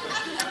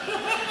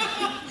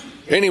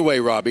 Anyway,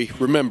 Robbie,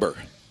 remember,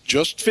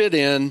 just fit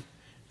in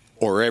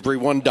or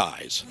everyone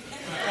dies.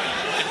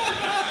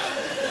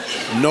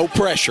 No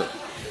pressure.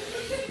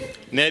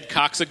 Ned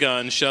cocks a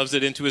gun, shoves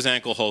it into his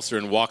ankle holster,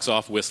 and walks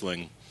off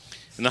whistling.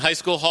 In the high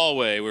school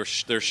hallway, where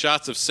there are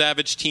shots of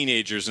savage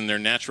teenagers in their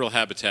natural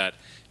habitat,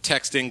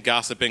 texting,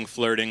 gossiping,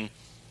 flirting.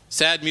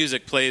 Sad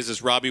music plays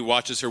as Robbie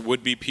watches her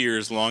would-be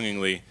peers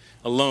longingly,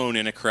 alone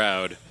in a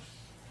crowd.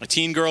 A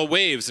teen girl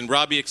waves, and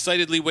Robbie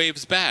excitedly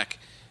waves back.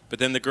 But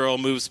then the girl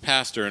moves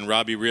past her, and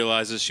Robbie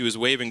realizes she was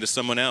waving to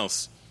someone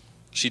else.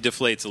 She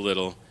deflates a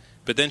little.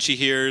 But then she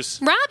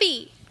hears...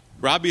 Robbie!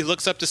 Robbie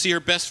looks up to see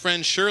her best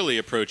friend Shirley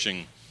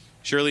approaching.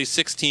 Shirley's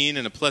 16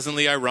 and a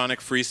pleasantly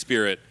ironic free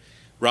spirit.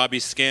 Robbie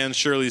scans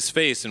Shirley's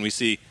face, and we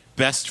see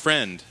best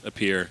friend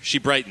appear. She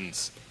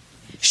brightens.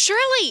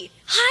 Shirley!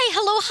 Hi,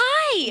 hello,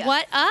 hi!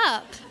 What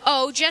up?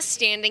 Oh, just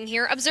standing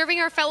here, observing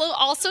our fellow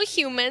also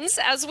humans,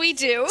 as we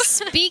do.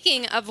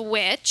 Speaking of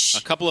which...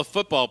 A couple of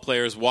football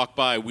players walk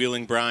by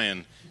wheeling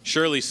Brian.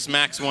 Shirley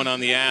smacks one on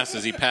the ass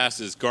as he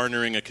passes,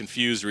 garnering a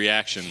confused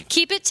reaction.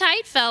 Keep it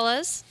tight,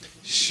 fellas.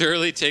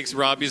 Shirley takes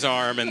Robbie's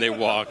arm and they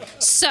walk.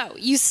 So,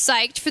 you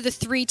psyched for the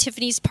 3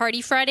 Tiffany's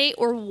party Friday,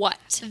 or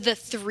what? The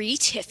 3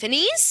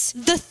 Tiffany's?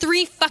 The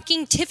 3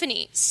 fucking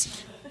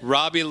Tiffany's.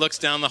 Robbie looks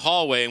down the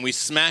hallway and we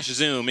smash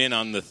zoom in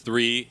on the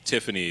 3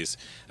 Tiffany's,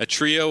 a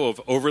trio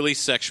of overly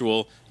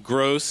sexual,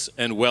 gross,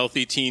 and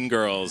wealthy teen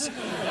girls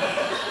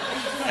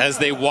as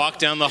they walk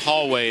down the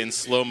hallway in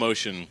slow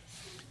motion.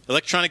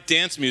 Electronic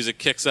dance music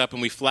kicks up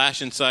and we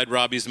flash inside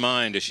Robbie's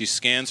mind as she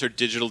scans her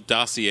digital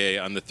dossier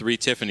on the 3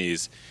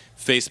 Tiffany's,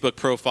 Facebook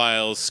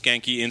profiles,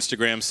 skanky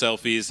Instagram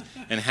selfies,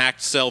 and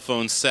hacked cell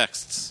phone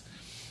sexts.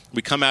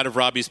 We come out of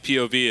Robbie's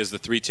POV as the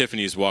 3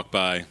 Tiffany's walk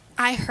by.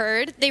 I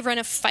heard they run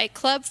a fight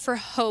club for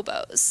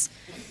hobos.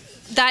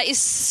 That is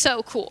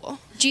so cool.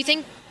 Do you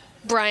think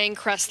Brian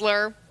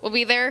Kressler will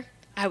be there?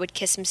 I would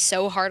kiss him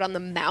so hard on the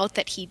mouth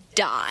that he'd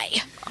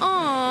die.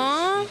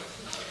 Aww.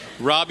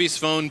 Robbie's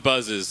phone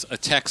buzzes, a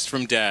text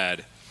from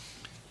Dad.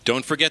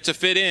 Don't forget to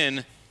fit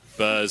in,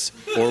 Buzz,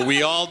 or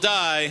we all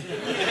die.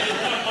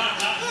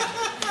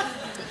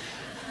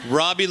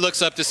 Robbie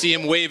looks up to see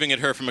him waving at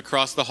her from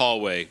across the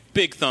hallway.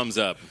 Big thumbs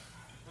up.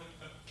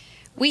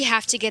 We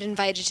have to get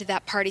invited to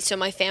that party so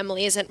my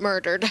family isn't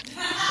murdered.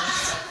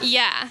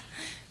 Yeah.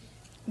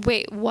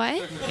 Wait,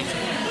 what?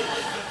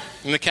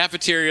 In the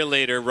cafeteria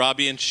later,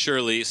 Robbie and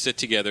Shirley sit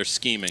together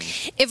scheming.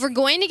 If we're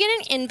going to get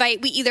an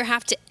invite, we either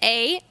have to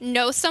A,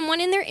 know someone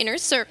in their inner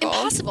circle.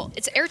 Impossible.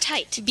 It's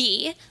airtight.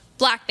 B,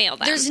 blackmail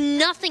them. There's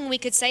nothing we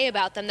could say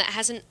about them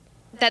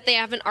that they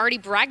haven't already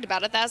bragged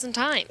about 1,000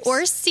 times.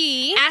 Or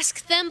C,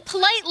 ask them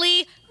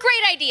politely.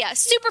 Great idea.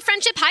 Super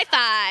friendship high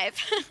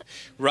five.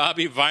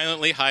 Robbie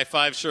violently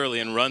high-fives Shirley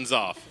and runs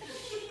off.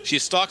 She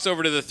stalks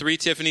over to the 3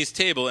 Tiffany's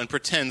table and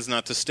pretends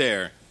not to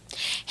stare.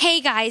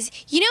 Hey guys,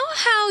 you know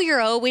how you're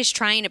always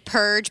trying to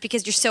purge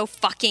because you're so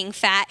fucking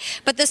fat,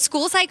 but the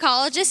school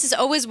psychologist is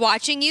always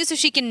watching you so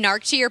she can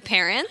narc to your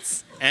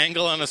parents?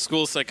 Angle on a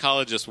school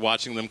psychologist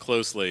watching them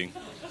closely.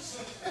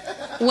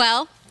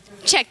 Well,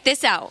 check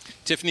this out.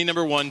 Tiffany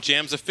number 1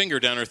 jams a finger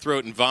down her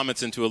throat and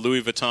vomits into a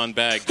Louis Vuitton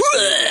bag.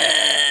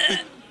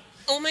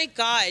 Oh my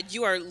God,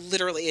 you are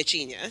literally a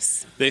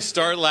genius. They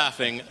start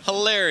laughing.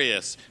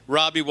 Hilarious.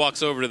 Robbie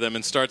walks over to them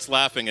and starts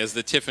laughing as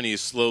the Tiffany's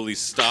slowly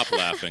stop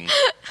laughing.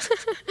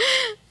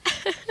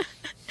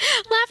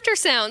 Laughter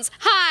sounds.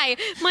 Hi,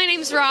 my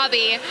name's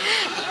Robbie.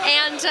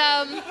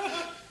 And,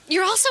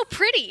 you're also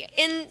pretty.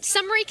 In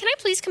summary, can I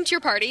please come to your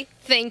party?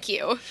 Thank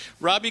you.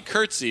 Robbie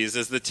curtsies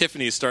as the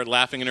Tiffany's start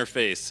laughing in her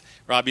face.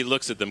 Robbie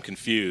looks at them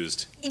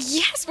confused.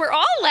 Yes, we're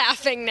all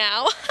laughing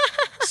now.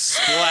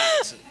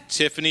 Splat.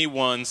 Tiffany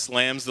 1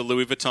 slams the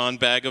Louis Vuitton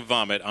bag of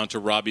vomit onto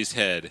Robbie's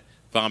head.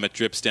 Vomit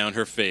drips down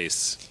her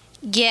face.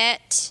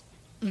 Get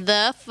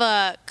the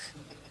fuck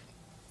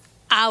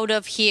out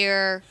of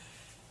here,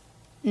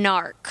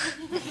 narc.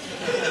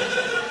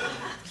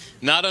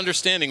 Not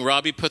understanding,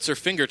 Robbie puts her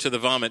finger to the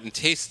vomit and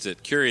tastes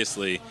it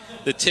curiously.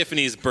 The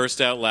Tiffany's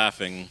burst out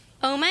laughing.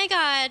 Oh my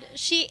God,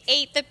 she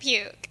ate the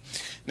puke.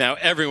 Now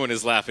everyone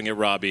is laughing at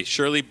Robbie.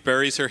 Shirley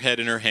buries her head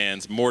in her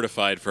hands,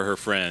 mortified for her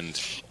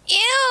friend.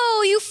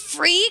 Ew, you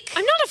freak.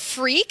 I'm not a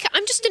freak.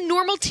 I'm just a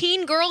normal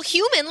teen girl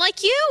human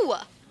like you.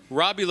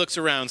 Robbie looks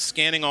around,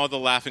 scanning all the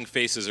laughing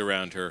faces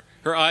around her.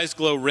 Her eyes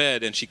glow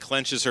red, and she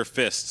clenches her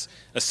fists.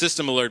 A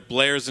system alert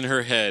blares in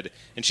her head,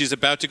 and she's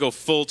about to go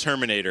full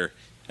Terminator.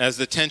 As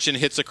the tension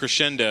hits a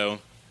crescendo...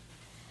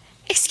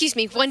 Excuse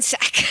me, one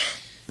sec.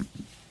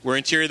 We're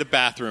interior of the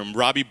bathroom.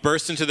 Robbie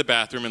bursts into the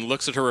bathroom and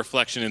looks at her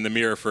reflection in the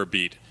mirror for a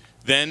beat.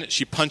 Then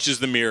she punches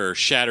the mirror,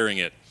 shattering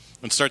it,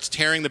 and starts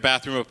tearing the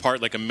bathroom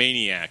apart like a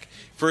maniac,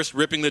 first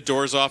ripping the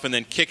doors off and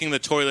then kicking the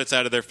toilets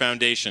out of their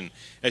foundation.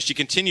 As she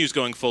continues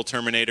going full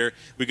Terminator,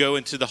 we go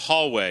into the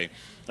hallway.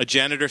 A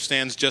janitor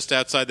stands just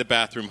outside the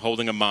bathroom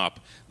holding a mop,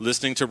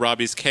 listening to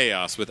Robbie's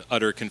chaos with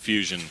utter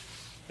confusion.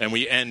 And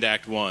we end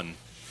Act 1.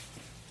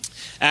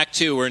 Act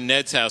 2, we're in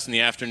Ned's house in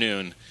the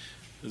afternoon.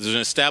 There's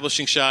an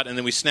establishing shot, and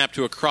then we snap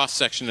to a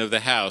cross-section of the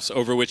house,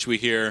 over which we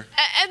hear...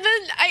 And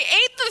then I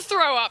ate the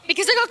throw up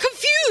because I got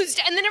confused,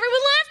 and then everyone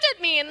laughed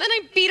at me, and then I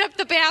beat up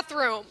the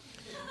bathroom.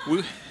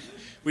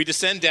 We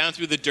descend down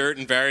through the dirt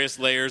in various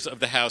layers of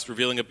the house,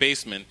 revealing a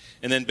basement,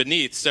 and then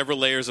beneath, several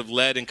layers of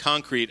lead and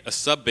concrete, a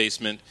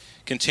sub-basement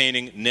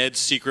containing Ned's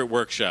secret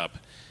workshop.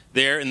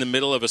 There, in the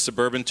middle of a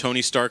suburban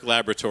Tony Stark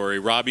laboratory,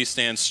 Robbie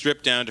stands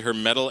stripped down to her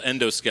metal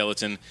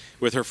endoskeleton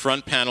with her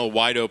front panel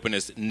wide open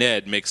as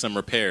Ned makes some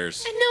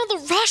repairs. And now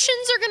the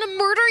Russians are going to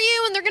murder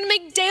you, and they're going to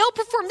make Dale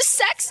perform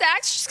sex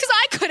acts just because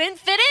I couldn't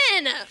fit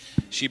in.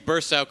 She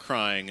bursts out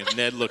crying, and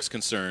Ned looks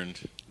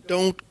concerned.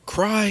 Don't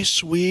cry,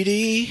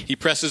 sweetie. He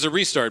presses a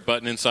restart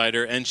button inside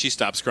her, and she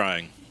stops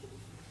crying.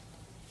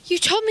 You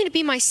told me to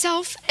be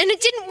myself, and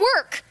it didn't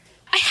work.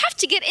 I have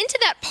to get into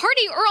that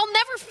party, or I'll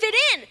never fit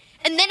in.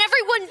 And then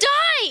everyone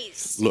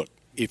dies. Look,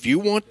 if you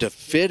want to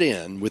fit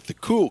in with the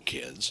cool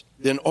kids,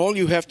 then all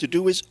you have to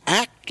do is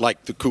act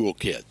like the cool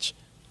kids.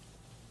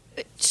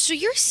 So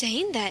you're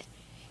saying that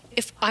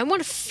if I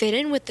want to fit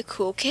in with the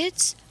cool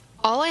kids,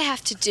 all I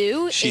have to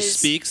do is... She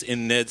speaks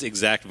in Ned's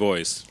exact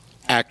voice.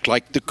 Act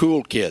like the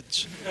cool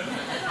kids.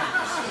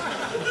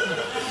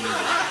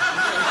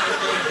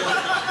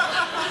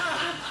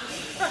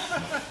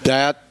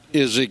 That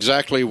is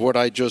exactly what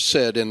I just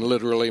said in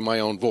literally my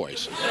own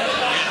voice.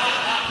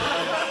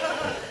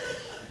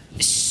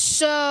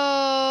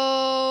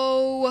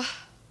 So...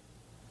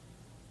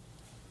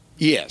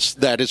 Yes,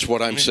 that is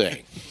what I'm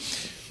saying.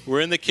 We're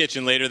in the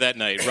kitchen later that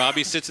night.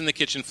 Robbie sits in the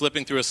kitchen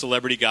flipping through a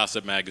celebrity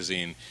gossip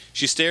magazine.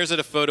 She stares at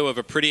a photo of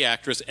a pretty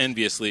actress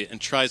enviously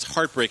and tries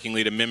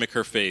heartbreakingly to mimic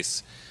her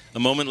face. A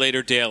moment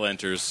later, Dale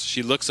enters.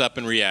 She looks up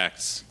and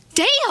reacts.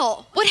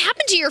 Dale, what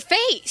happened to your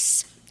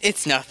face?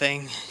 It's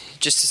nothing.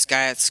 Just this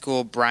guy at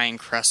school, Brian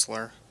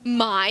Kressler.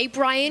 My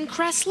Brian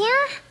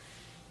Kressler?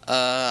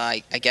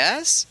 I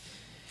guess?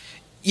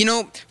 You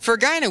know, for a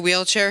guy in a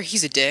wheelchair,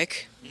 he's a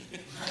dick.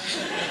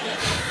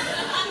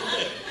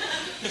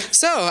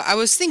 So, I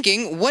was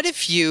thinking, what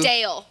if you...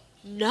 Dale,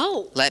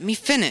 no. Let me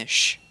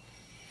finish.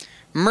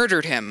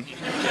 Murdered him.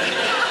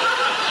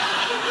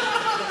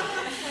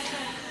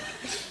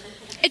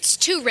 It's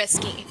too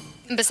risky.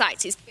 And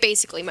besides, he's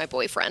basically my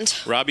boyfriend.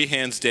 Robbie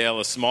hands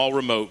Dale a small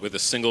remote with a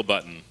single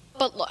button.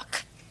 But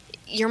look,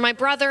 you're my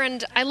brother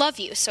and I love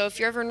you, so if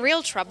you're ever in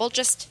real trouble,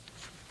 just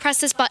press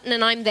this button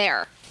and I'm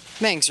there.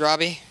 Thanks,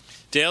 Robbie.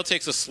 Dale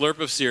takes a slurp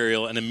of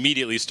cereal and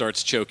immediately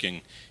starts choking.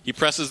 He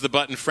presses the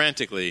button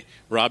frantically.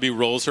 Robbie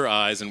rolls her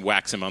eyes and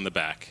whacks him on the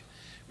back.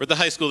 We're at the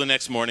high school the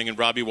next morning, and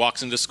Robbie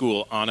walks into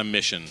school on a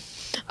mission.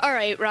 All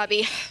right,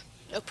 Robbie.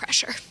 No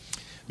pressure.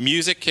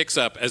 Music kicks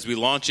up as we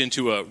launch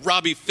into a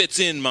Robbie fits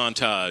in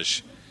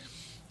montage.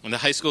 On the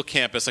high school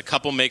campus, a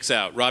couple makes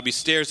out. Robbie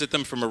stares at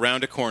them from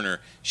around a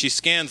corner. She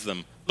scans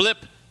them.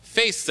 Blip,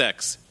 face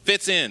sex,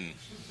 fits in.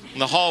 In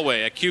the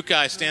hallway, a cute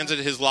guy stands at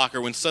his locker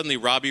when suddenly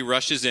Robbie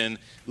rushes in,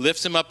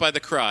 lifts him up by the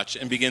crotch,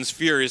 and begins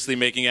furiously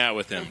making out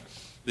with him.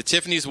 The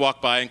Tiffanys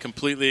walk by and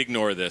completely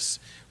ignore this.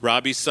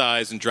 Robbie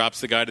sighs and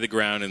drops the guy to the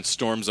ground and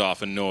storms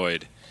off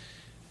annoyed.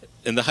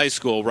 In the high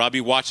school,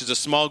 Robbie watches a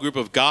small group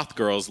of goth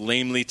girls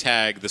lamely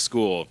tag the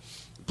school.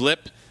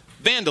 Blip,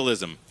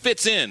 vandalism,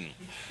 fits in.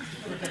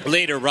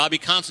 Later, Robbie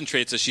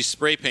concentrates as she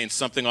spray paints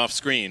something off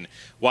screen.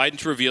 Widened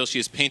to reveal she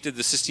has painted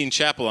the Sistine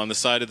Chapel on the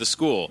side of the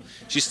school.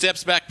 She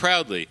steps back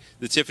proudly.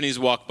 The Tiffanys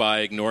walk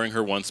by, ignoring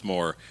her once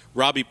more.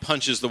 Robbie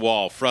punches the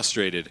wall,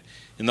 frustrated.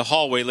 In the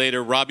hallway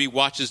later, Robbie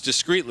watches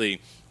discreetly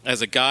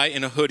as a guy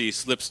in a hoodie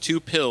slips 2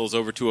 pills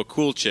over to a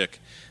cool chick.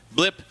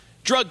 Blip,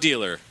 drug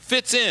dealer,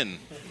 fits in.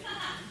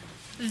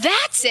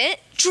 That's it.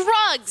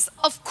 Drugs,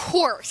 of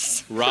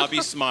course.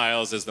 Robbie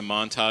smiles as the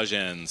montage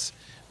ends.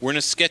 We're in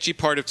a sketchy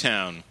part of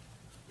town.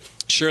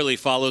 Shirley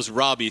follows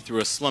Robbie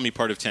through a slummy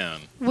part of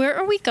town. Where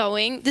are we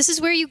going? This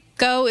is where you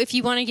go if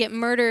you want to get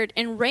murdered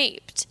and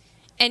raped.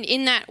 And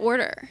in that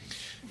order.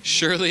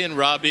 Shirley and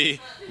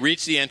Robbie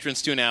reach the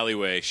entrance to an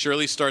alleyway.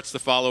 Shirley starts to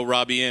follow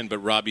Robbie in, but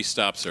Robbie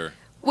stops her.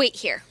 Wait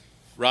here.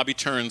 Robbie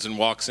turns and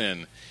walks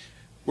in.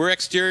 We're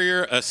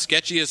exterior a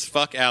sketchy as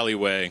fuck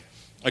alleyway.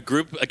 A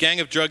gang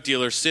of drug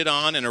dealers sit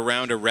on and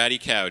around a ratty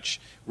couch.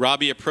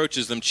 Robbie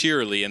approaches them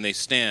cheerily, and they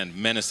stand,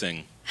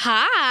 menacing.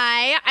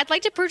 Hi, I'd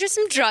like to purchase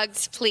some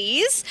drugs,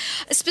 please.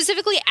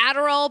 Specifically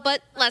Adderall,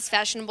 but less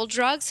fashionable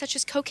drugs such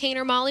as cocaine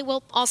or Molly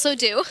will also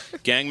do.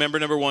 Gang member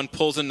number 1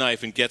 pulls a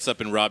knife and gets up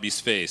in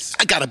Robbie's face.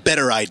 I got a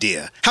better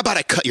idea. How about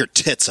I cut your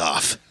tits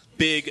off?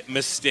 Big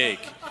mistake.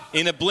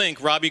 In a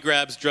blink, Robbie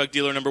grabs drug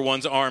dealer number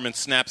 1's arm and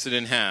snaps it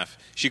in half.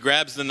 She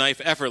grabs the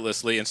knife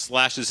effortlessly and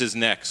slashes his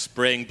neck,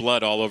 spraying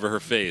blood all over her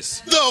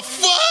face. The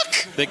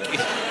fuck?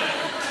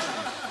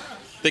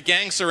 The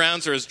gang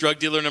surrounds her as drug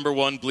dealer number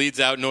 1 bleeds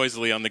out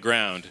noisily on the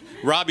ground.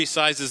 Robbie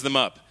sizes them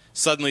up.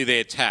 Suddenly they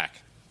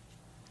attack.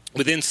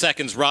 Within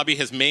seconds, Robbie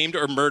has maimed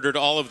or murdered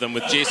all of them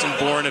with Jason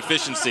Bourne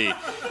efficiency.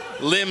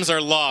 Limbs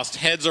are lost,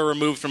 heads are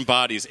removed from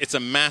bodies. It's a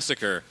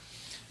massacre.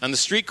 On the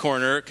street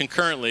corner,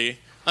 concurrently,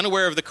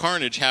 unaware of the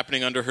carnage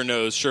happening under her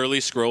nose, Shirley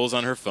scrolls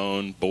on her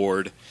phone,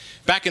 bored.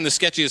 Back in the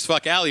sketchy as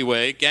fuck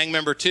alleyway, gang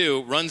member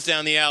 2 runs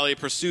down the alley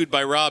pursued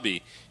by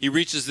Robbie. He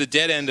reaches the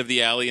dead end of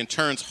the alley and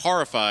turns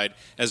horrified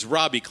as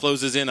Robbie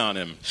closes in on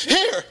him.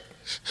 Here!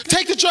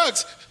 Take the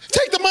drugs!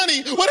 Take the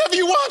money! Whatever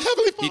you want,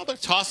 Heavenly Father!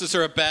 He tosses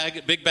her a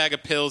big bag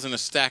of pills and a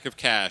stack of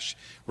cash.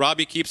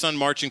 Robbie keeps on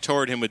marching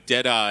toward him with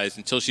dead eyes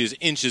until she is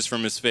inches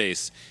from his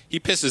face. He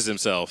pisses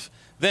himself.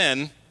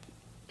 Then...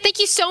 Thank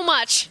you so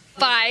much.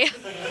 Bye.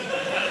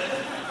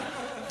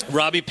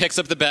 Robbie picks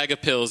up the bag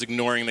of pills,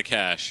 ignoring the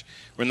cash.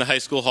 We're in the high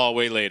school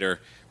hallway later.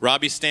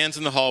 Robbie stands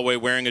in the hallway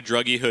wearing a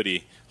druggy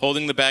hoodie,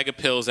 holding the bag of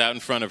pills out in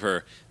front of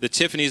her. The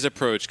Tiffany's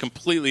approach,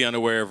 completely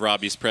unaware of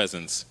Robbie's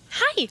presence.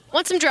 Hi,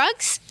 want some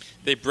drugs?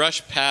 They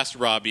brush past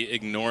Robbie,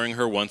 ignoring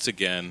her once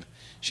again.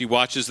 She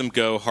watches them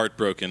go,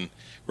 heartbroken.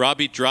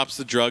 Robbie drops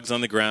the drugs on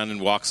the ground and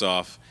walks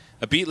off.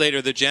 A beat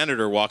later, the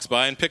janitor walks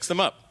by and picks them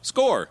up.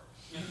 Score!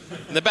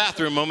 In the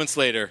bathroom, moments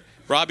later,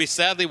 Robbie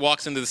sadly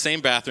walks into the same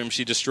bathroom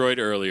she destroyed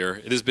earlier.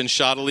 It has been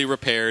shoddily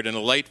repaired and a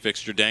light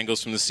fixture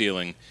dangles from the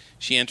ceiling.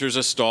 She enters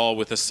a stall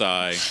with a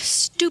sigh.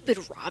 Stupid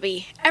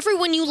Robbie.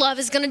 Everyone you love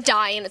is gonna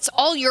die and it's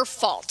all your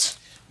fault.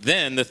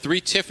 Then the 3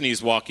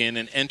 Tiffanys walk in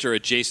and enter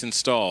adjacent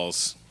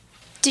stalls.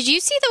 Did you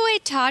see the way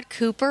Todd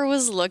Cooper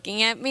was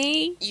looking at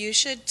me? You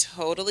should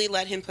totally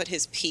let him put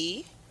his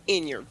P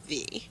in your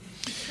V.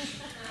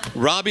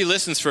 Robbie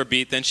listens for a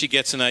beat, then she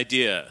gets an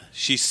idea.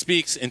 She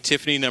speaks in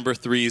Tiffany number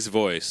 3's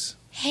voice.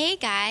 Hey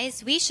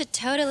guys, we should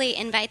totally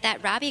invite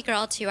that Robbie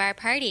girl to our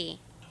party.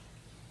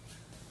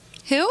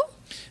 Who?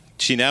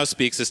 She now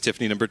speaks as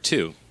Tiffany number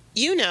 2.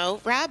 You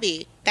know,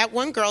 Robbie, that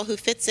one girl who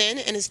fits in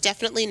and is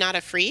definitely not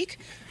a freak.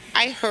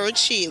 I heard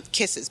she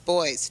kisses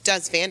boys,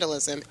 does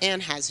vandalism,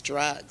 and has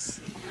drugs.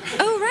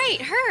 Oh,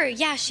 right, her.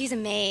 Yeah, she's a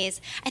maze.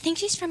 I think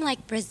she's from,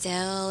 like,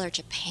 Brazil or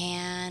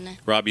Japan.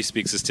 Robbie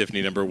speaks as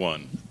Tiffany number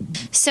 1.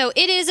 So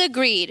it is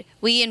agreed.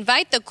 We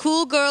invite the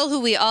cool girl who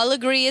we all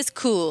agree is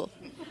cool.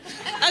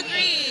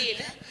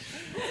 Agreed.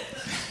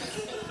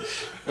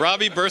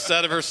 Robbie bursts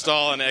out of her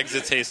stall and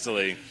exits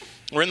hastily.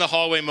 We're in the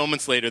hallway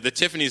moments later. The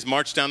Tiffanys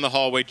march down the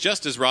hallway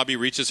just as Robbie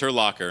reaches her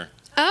locker.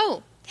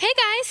 Oh, hey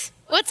guys.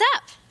 What's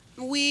up?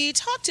 We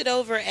talked it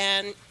over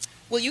and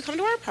will you come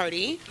to our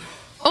party?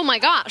 Oh my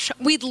gosh,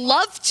 we'd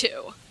love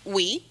to.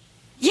 We?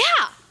 Yeah,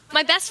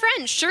 my best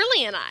friend,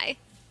 Shirley and I.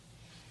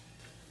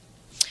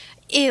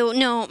 Ew,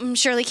 no,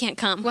 Shirley can't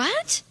come.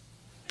 What?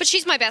 But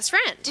she's my best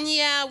friend.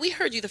 Yeah, we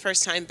heard you the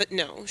first time, but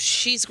no,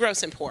 she's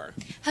gross and poor.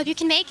 Hope you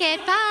can make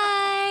it.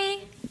 Bye.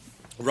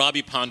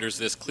 Robbie ponders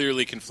this,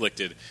 clearly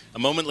conflicted. A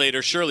moment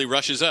later, Shirley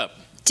rushes up.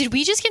 Did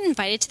we just get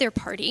invited to their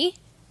party?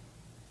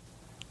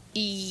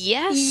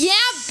 Yes. Yeah,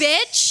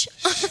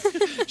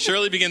 bitch.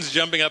 Shirley begins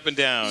jumping up and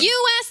down.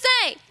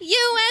 USA!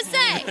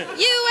 USA!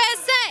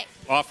 USA!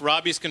 Off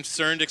Robbie's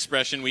concerned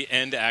expression, we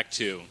end Act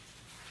 2.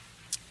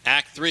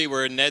 Act 3,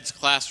 we're in Ned's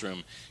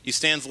classroom. He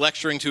stands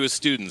lecturing to his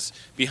students.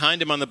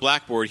 Behind him on the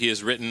blackboard, he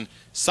has written,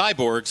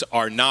 "Cyborgs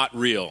are not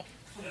real."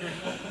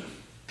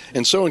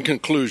 And so, in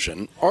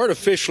conclusion,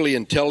 artificially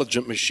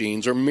intelligent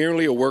machines are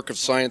merely a work of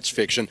science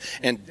fiction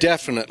and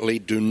definitely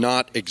do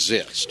not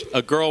exist.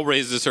 A girl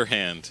raises her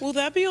hand. Will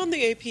that be on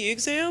the AP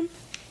exam?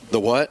 The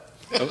what?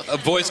 A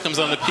voice comes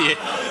on the PA.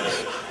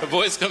 A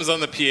voice comes on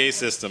the PA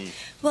system.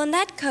 Will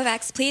Ned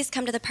Kovacs please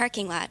come to the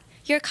parking lot?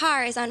 Your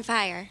car is on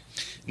fire.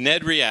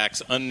 Ned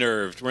reacts,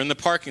 unnerved. We're in the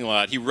parking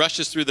lot. He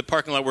rushes through the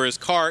parking lot where his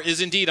car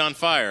is indeed on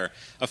fire.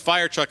 A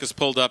fire truck is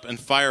pulled up and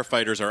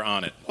firefighters are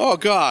on it. Oh,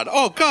 God,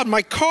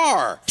 my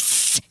car!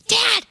 Psst,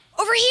 Dad,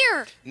 over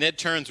here! Ned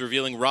turns,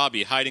 revealing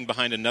Robbie hiding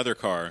behind another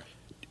car.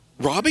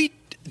 Robbie,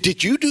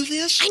 did you do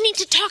this? I need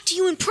to talk to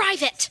you in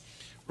private.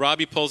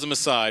 Robbie pulls him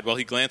aside while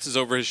he glances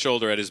over his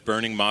shoulder at his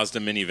burning Mazda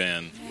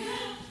minivan.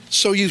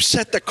 So you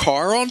set the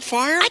car on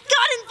fire? I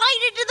got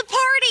invited to the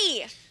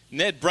party!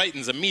 Ned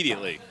brightens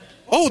immediately.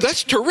 Oh,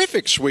 that's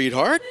terrific,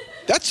 sweetheart.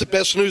 That's the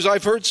best news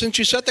I've heard since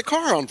you set the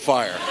car on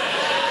fire.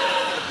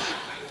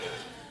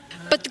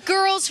 But the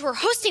girls who are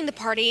hosting the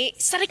party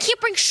said I can't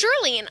bring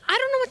Shirley, and I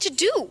don't know what to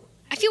do.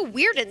 I feel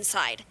weird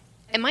inside.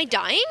 Am I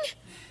dying?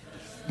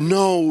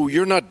 No,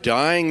 you're not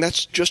dying.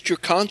 That's just your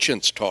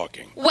conscience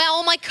talking.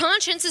 Well, my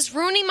conscience is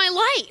ruining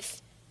my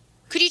life.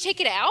 Could you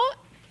take it out?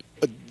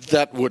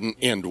 That wouldn't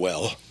end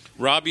well.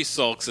 Robbie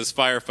sulks as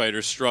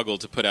firefighters struggle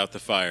to put out the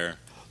fire.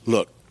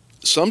 Look,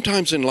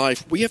 sometimes in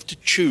life we have to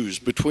choose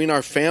between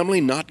our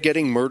family not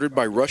getting murdered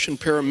by Russian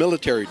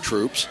paramilitary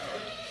troops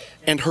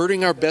and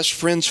hurting our best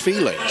friend's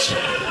feelings.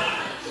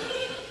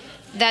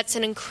 That's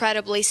an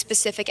incredibly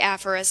specific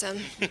aphorism.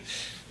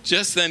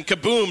 Just then,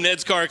 kaboom,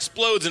 Ned's car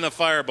explodes in a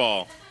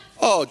fireball.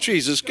 Oh,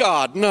 Jesus,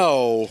 God,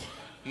 no.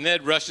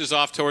 Ned rushes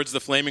off towards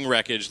the flaming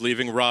wreckage,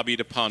 leaving Robbie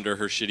to ponder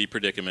her shitty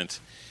predicament.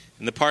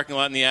 In the parking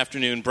lot in the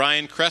afternoon,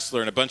 Brian Kressler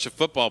and a bunch of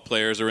football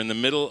players are in the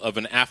middle of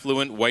an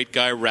affluent white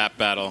guy rap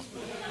battle.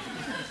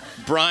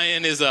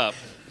 Brian is up.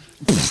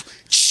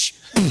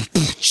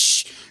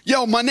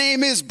 Yo, my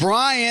name is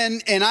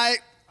Brian, and I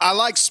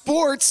like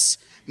sports.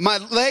 My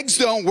legs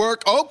don't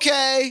work.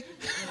 Okay.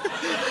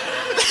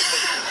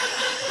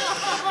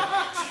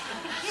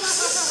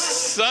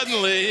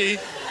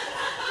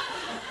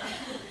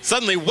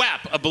 Suddenly,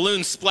 whap, a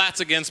balloon splats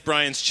against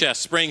Brian's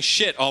chest, spraying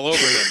shit all over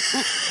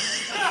him.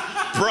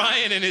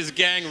 Brian and his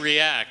gang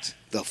react.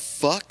 The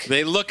fuck?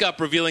 They look up,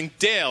 revealing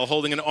Dale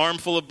holding an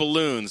armful of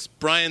balloons.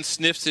 Brian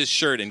sniffs his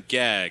shirt and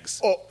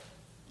gags. Oh,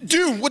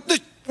 dude, what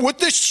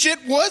the shit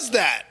was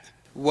that?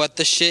 What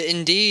the shit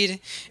indeed.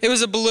 It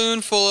was a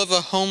balloon full of a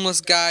homeless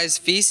guy's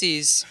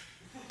feces.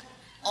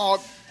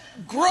 Oh,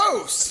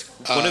 gross.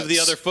 One of the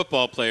other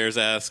football players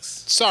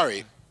asks,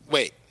 Sorry,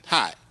 wait,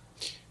 hi.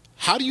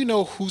 How do you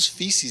know whose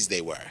feces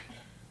they were?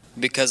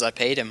 Because I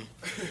paid him.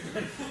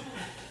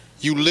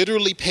 You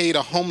literally paid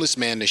a homeless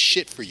man to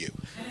shit for you.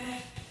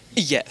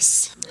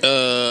 Yes.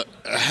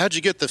 How'd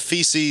you get the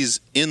feces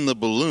in the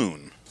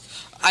balloon?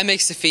 I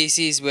mixed the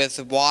feces with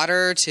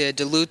water to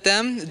dilute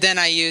them. Then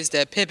I used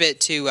a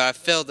pipette to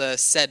fill the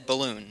said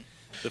balloon.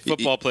 The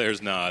football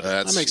players nod.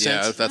 That makes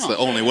sense. Yeah, that's the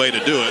only way to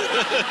do it.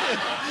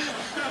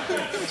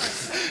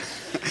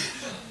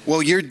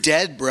 Well, you're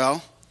dead,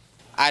 bro.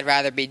 I'd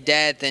rather be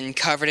dead than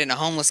covered in a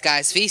homeless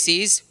guy's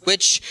feces,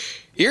 which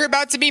you're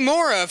about to be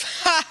more of.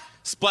 Ha!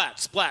 Splat,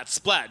 splat,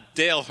 splat.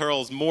 Dale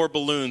hurls more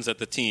balloons at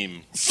the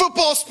team.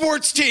 Football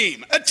sports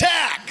team,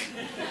 attack!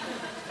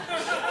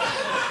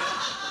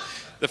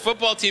 The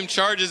football team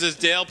charges as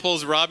Dale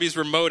pulls Robbie's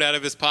remote out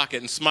of his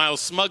pocket and smiles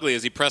smugly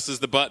as he presses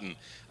the button.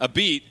 A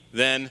beat,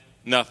 then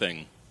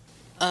nothing.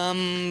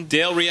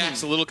 Dale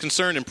reacts a little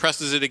concerned and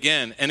presses it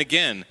again and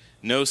again.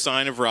 No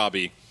sign of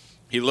Robbie.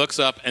 He looks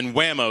up and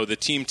whammo, the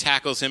team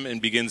tackles him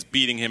and begins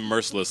beating him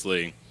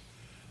mercilessly.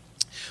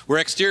 We're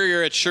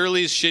exterior at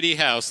Shirley's shitty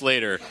house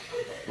later.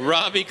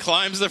 Robbie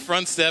climbs the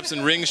front steps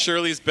and rings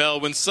Shirley's bell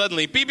when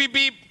suddenly, beep, beep,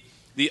 beep,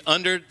 the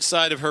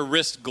underside of her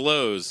wrist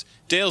glows.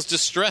 Dale's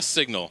distress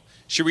signal.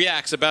 She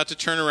reacts, about to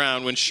turn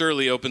around when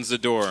Shirley opens the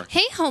door.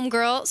 Hey,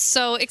 homegirl.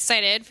 So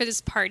excited for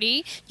this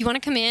party. You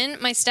want to come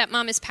in? My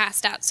stepmom is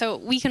passed out, so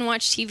we can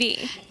watch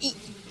TV.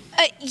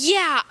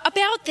 Yeah,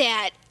 about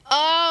that.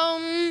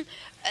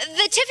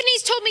 The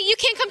Tiffany's told me you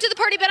can't come to the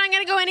party, but I'm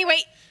going to go anyway.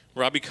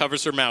 Robbie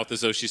covers her mouth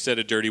as though she said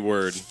a dirty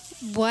word.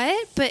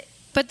 What?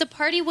 But the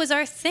party was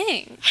our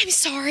thing. I'm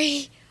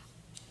sorry.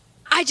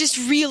 I just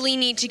really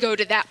need to go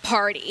to that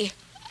party.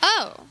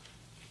 Oh,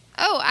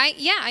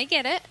 I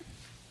get it.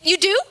 You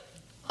do?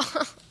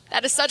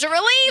 That is such a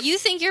relief. You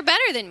think you're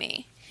better than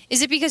me.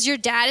 Is it because your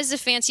dad is a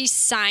fancy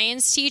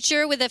science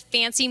teacher with a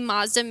fancy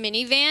Mazda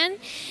minivan?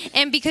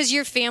 And because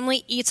your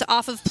family eats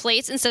off of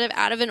plates instead of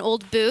out of an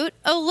old boot?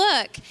 Oh,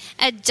 look,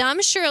 at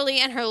dumb Shirley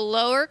and her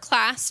lower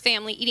class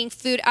family eating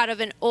food out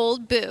of an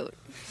old boot.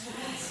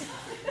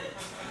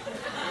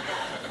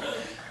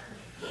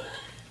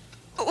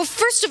 Well,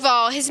 first of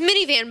all, his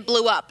minivan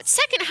blew up. But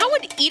second, how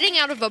would eating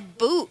out of a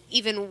boot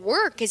even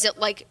work? Is it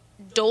like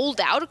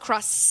doled out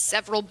across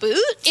several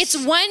boots? It's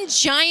one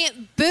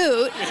giant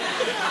boot.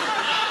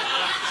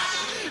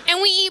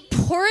 And we eat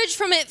porridge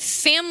from it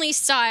family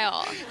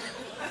style.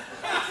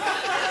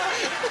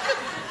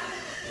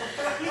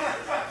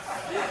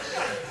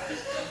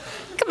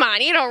 Come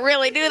on, you don't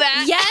really do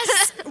that.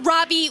 Yes,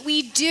 Robbie,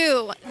 we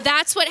do.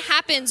 That's what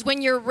happens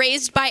when you're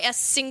raised by a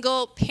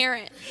single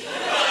parent.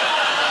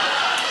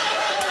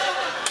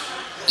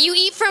 You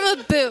eat from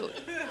a boot.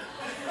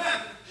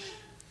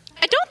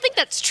 I don't think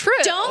that's true.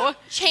 Don't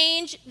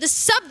change the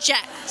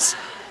subject.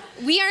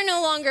 We are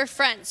no longer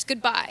friends.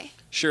 Goodbye.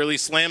 Shirley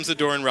slams the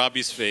door in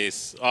Robbie's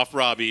face. Off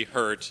Robbie,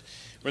 hurt.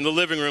 We're in the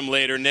living room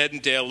later. Ned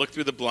and Dale look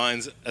through the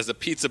blinds as a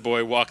pizza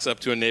boy walks up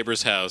to a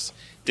neighbor's house.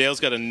 Dale's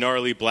got a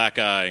gnarly black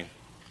eye.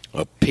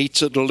 A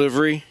pizza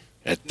delivery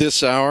at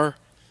this hour?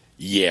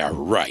 Yeah,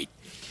 right.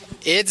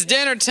 It's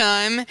dinner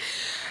time.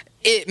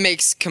 It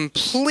makes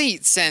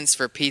complete sense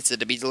for pizza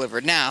to be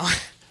delivered now.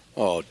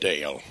 Oh,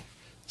 Dale.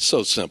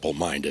 So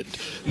simple-minded.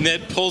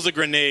 Ned pulls a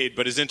grenade,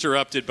 but is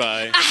interrupted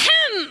by...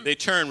 Ahem! They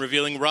turn,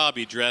 revealing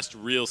Robbie dressed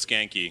real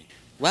skanky.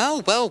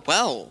 Well, well,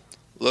 well.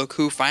 Look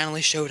who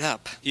finally showed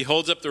up. He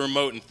holds up the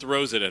remote and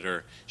throws it at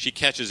her. She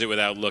catches it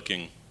without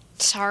looking.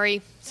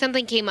 Sorry,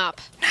 something came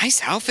up.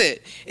 Nice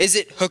outfit. Is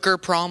it hooker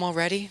prom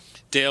already?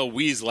 Dale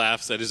wheeze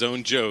laughs at his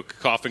own joke,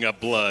 coughing up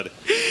blood.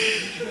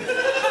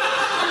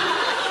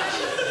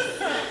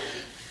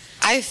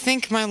 I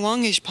think my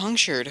lung is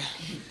punctured.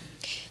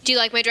 Do you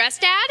like my dress,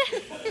 Dad?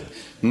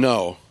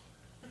 No.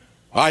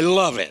 I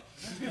love it.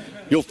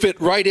 You'll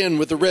fit right in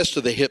with the rest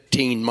of the hip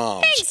teen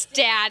moms. Thanks,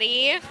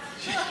 Daddy.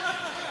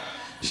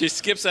 She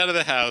skips out of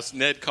the house.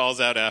 Ned calls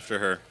out after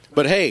her.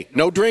 But hey,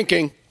 no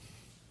drinking.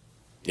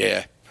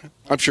 Yeah,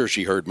 I'm sure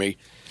she heard me.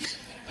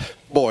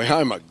 Boy,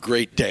 I'm a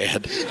great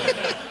dad.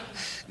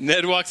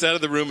 Ned walks out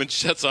of the room and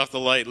shuts off the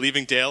light,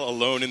 leaving Dale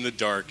alone in the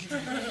dark.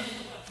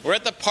 We're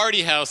at the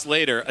party house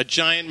later, a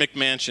giant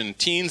McMansion.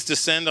 Teens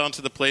descend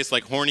onto the place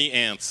like horny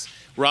ants.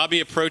 Robbie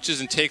approaches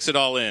and takes it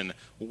all in.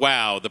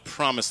 Wow, the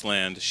promised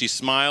land. She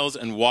smiles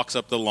and walks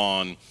up the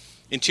lawn.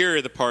 Interior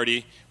of the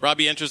party,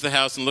 Robbie enters the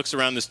house and looks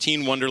around this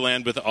teen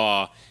wonderland with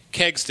awe.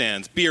 Keg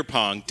stands, beer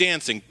pong,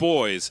 dancing,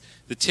 boys.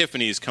 The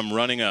Tiffanys come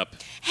running up.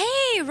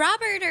 Hey,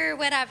 Robert or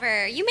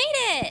whatever, you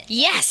made it.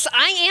 Yes,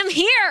 I am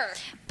here.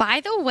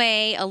 By the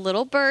way, a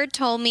little bird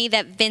told me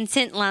that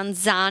Vincent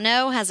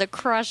Lanzano has a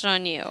crush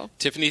on you.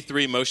 Tiffany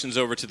 3 motions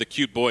over to the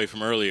cute boy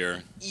from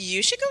earlier.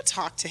 You should go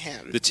talk to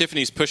him. The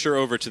Tiffanys push her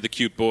over to the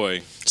cute boy.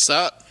 What's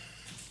up?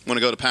 Want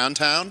to go to Pound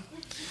Town?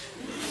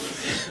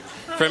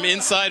 From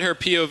inside her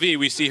POV,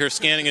 we see her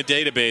scanning a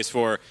database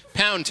for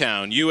Pound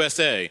Town,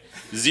 USA.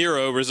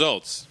 0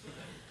 results.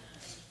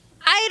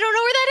 I don't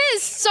know where that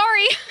is.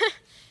 Sorry.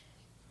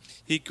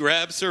 He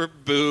grabs her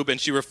boob and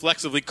she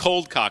reflexively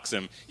cold cocks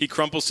him. He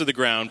crumples to the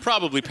ground,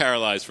 probably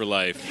paralyzed for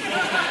life.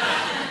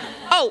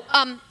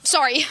 Oh,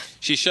 sorry.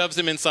 She shoves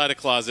him inside a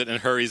closet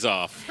and hurries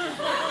off.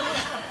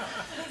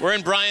 We're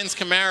in Brian's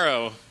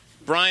Camaro.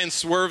 Brian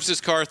swerves his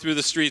car through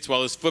the streets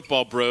while his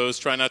football bros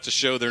try not to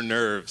show their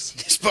nerves.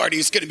 This party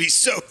is going to be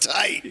so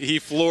tight. He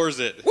floors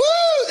it. Woo!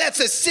 That's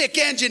a sick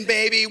engine,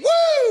 baby.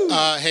 Woo!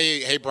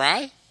 Hey,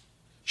 Bri?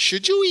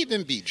 Should you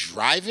even be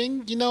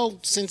driving,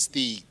 since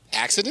the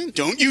accident?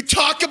 Don't you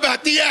talk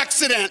about the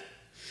accident.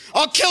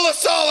 I'll kill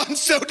us all. I'm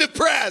so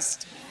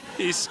depressed.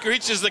 He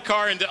screeches the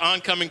car into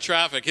oncoming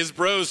traffic. His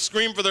bros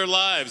scream for their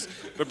lives,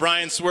 but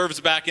Brian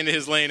swerves back into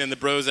his lane and the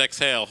bros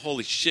exhale.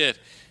 Holy shit.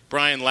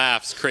 Brian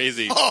laughs,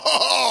 crazy.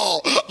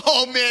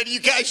 Oh, man,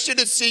 you guys should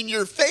have seen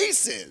your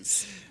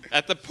faces.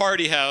 At the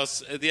party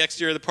house, at the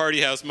exterior of the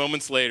party house,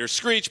 moments later,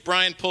 screech,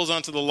 Brian pulls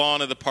onto the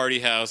lawn of the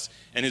party house,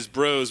 and his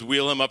bros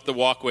wheel him up the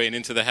walkway and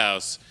into the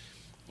house.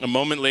 A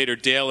moment later,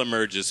 Dale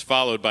emerges,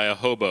 followed by a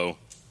hobo.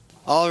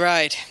 All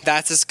right,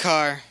 that's his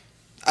car.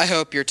 I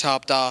hope you're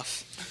topped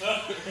off.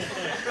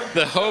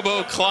 The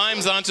hobo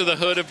climbs onto the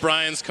hood of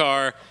Brian's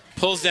car,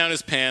 pulls down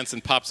his pants,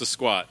 and pops a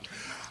squat.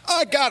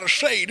 I gotta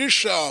say,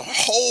 this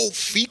whole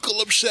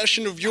fecal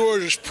obsession of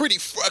yours is pretty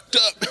fucked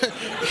up.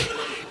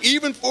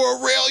 Even for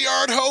a rail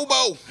yard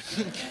hobo.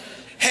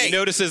 Hey. He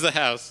notices the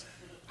house.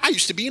 I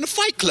used to be in a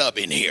fight club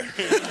in here.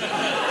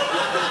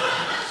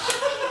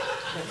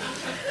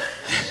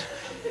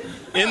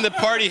 In the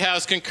party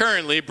house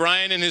concurrently,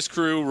 Brian and his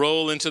crew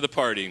roll into the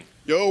party.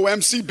 Yo,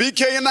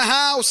 MCBK in the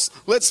house.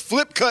 Let's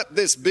flip cut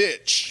this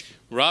bitch.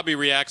 Robbie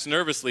reacts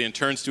nervously and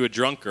turns to a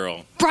drunk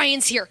girl.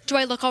 Brian's here. Do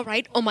I look all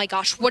right? Oh my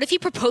gosh, what if he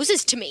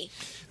proposes to me?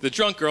 The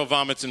drunk girl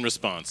vomits in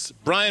response.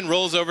 Brian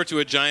rolls over to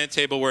a giant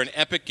table where an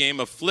epic game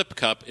of Flip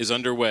Cup is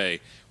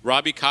underway.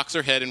 Robbie cocks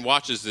her head and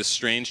watches this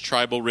strange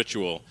tribal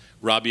ritual.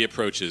 Robbie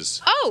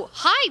approaches. Oh,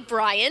 hi,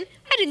 Brian.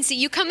 I didn't see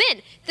you come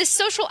in. This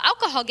social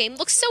alcohol game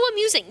looks so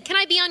amusing. Can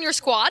I be on your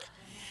squad?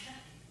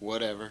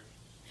 Whatever.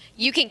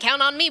 You can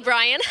count on me,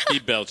 Brian. He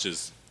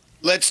belches.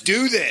 Let's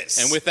do this.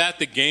 And with that,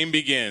 the game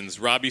begins.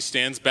 Robbie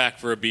stands back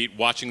for a beat,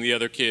 watching the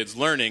other kids,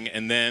 learning,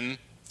 and then...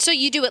 So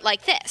you do it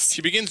like this.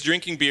 She begins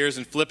drinking beers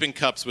and flipping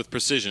cups with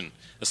precision.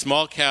 A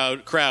small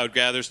crowd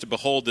gathers to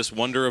behold this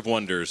wonder of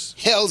wonders.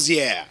 Hells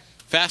yeah.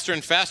 Faster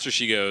and faster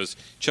she goes,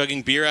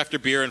 chugging beer after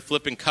beer and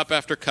flipping cup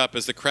after cup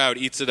as the crowd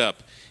eats it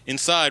up.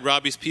 Inside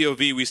Robbie's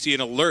POV, we see an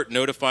alert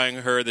notifying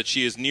her that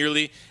she is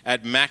nearly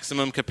at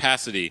maximum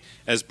capacity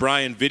as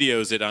Brian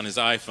videos it on his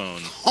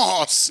iPhone.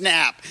 Oh,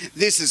 snap.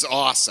 This is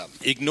awesome.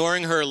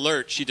 Ignoring her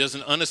alert, she does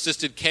an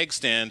unassisted keg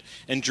stand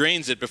and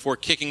drains it before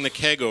kicking the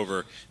keg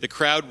over. The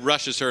crowd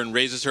rushes her and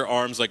raises her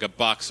arms like a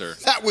boxer.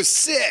 That was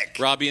sick.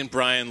 Robbie and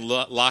Brian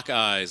lock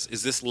eyes.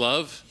 Is this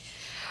love?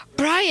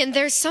 Brian,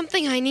 there's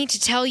something I need to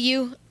tell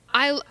you.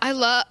 I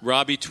love...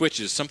 Robbie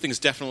twitches. Something's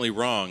definitely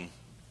wrong.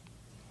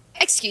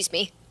 Excuse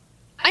me.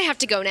 I have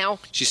to go now.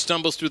 She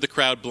stumbles through the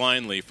crowd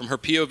blindly. From her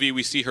POV,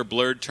 we see her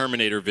blurred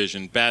Terminator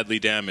vision, badly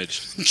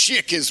damaged.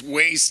 Chick is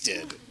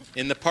wasted.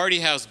 In the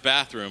party house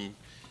bathroom,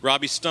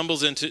 Robbie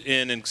stumbles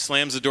in and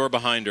slams the door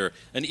behind her.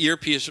 An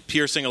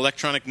ear-piercing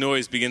electronic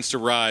noise begins to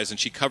rise, and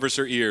she covers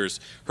her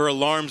ears. Her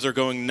alarms are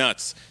going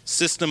nuts.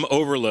 System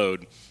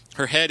overload.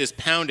 Her head is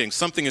pounding.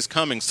 Something is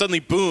coming. Suddenly,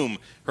 boom!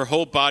 Her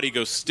whole body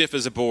goes stiff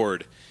as a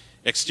board.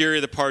 Exterior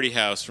of the party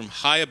house. From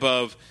high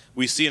above,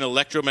 we see an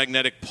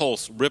electromagnetic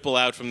pulse ripple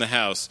out from the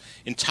house.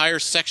 Entire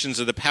sections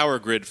of the power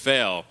grid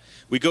fail.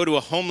 We go to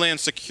a Homeland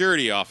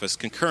Security office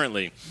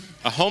concurrently.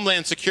 A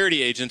Homeland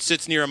Security agent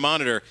sits near a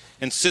monitor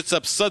and sits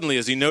up suddenly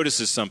as he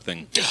notices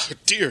something. Oh,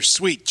 dear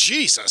sweet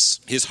Jesus.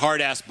 His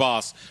hard-ass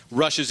boss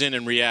rushes in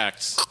and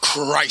reacts.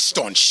 Christ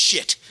on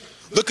shit.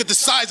 Look at the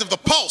size of the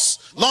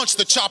pulse. Launch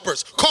the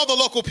choppers. Call the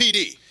local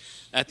PD.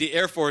 At the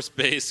Air Force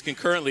Base,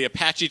 concurrently,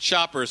 Apache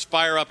choppers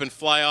fire up and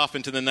fly off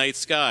into the night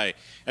sky.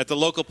 At the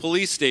local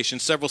police station,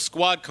 several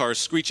squad cars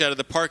screech out of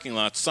the parking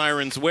lot,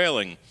 sirens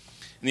wailing.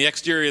 In the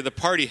exterior of the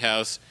party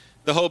house,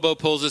 the hobo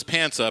pulls his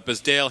pants up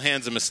as Dale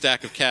hands him a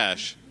stack of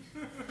cash.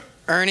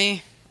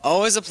 Ernie,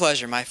 always a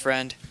pleasure, my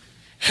friend.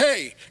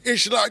 Hey,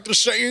 it's like the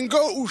saying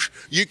goes,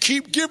 you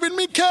keep giving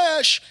me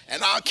cash,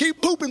 and I'll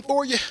keep pooping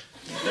for you.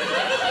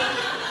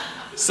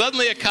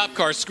 Suddenly, a cop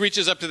car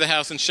screeches up to the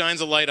house and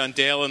shines a light on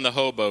Dale and the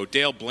hobo.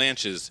 Dale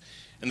blanches.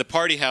 In the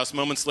party house,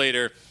 moments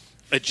later,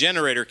 a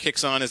generator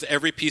kicks on as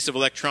every piece of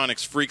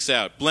electronics freaks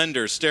out.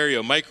 Blender,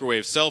 stereo,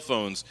 microwave, cell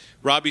phones.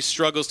 Robbie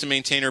struggles to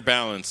maintain her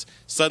balance.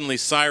 Suddenly,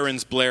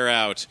 sirens blare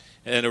out,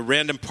 and a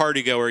random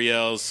partygoer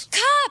yells,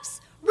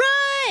 "Cops,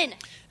 run!"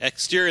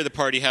 Exterior of the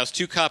party house,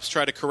 2 cops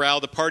try to corral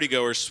the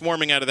partygoers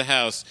swarming out of the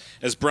house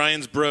as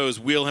Brian's bros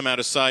wheel him out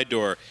a side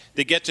door.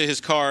 They get to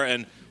his car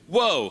and,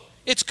 whoa,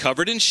 it's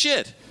covered in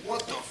shit.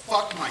 What the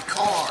fuck, my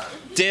car?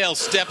 Dale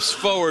steps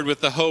forward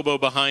with the hobo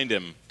behind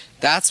him.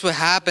 That's what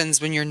happens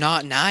when you're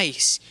not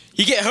nice.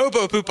 You get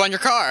hobo poop on your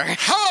car.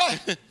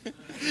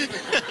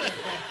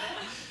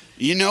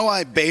 You know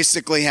I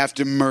basically have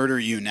to murder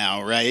you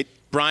now, right?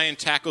 Brian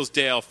tackles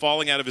Dale,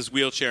 falling out of his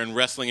wheelchair and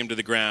wrestling him to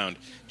the ground.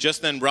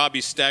 Just then,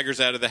 Robbie staggers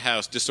out of the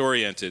house,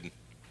 disoriented.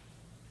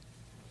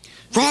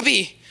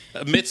 Robbie!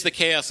 Amidst the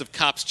chaos of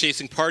cops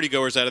chasing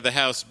partygoers out of the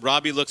house,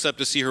 Robbie looks up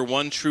to see her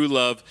one true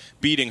love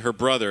beating her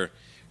brother.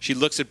 She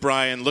looks at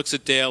Brian, looks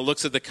at Dale,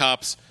 looks at the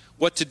cops.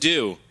 What to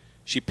do?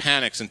 She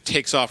panics and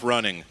takes off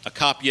running. A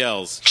cop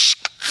yells,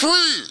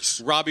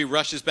 "Freeze!" Robbie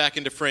rushes back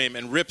into frame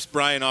and rips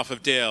Brian off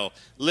of Dale,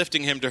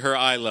 lifting him to her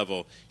eye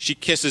level. She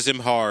kisses him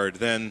hard,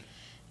 then...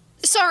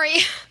 Sorry.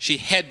 She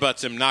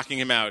headbutts him, knocking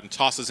him out, and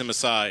tosses him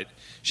aside.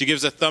 She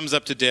gives a thumbs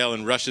up to Dale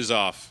and rushes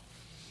off.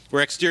 We're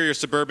exterior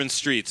suburban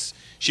streets.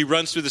 She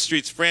runs through the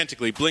streets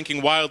frantically,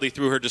 blinking wildly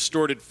through her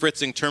distorted,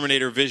 fritzing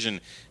Terminator vision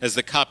as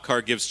the cop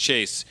car gives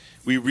chase.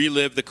 We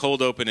relive the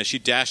cold open as she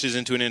dashes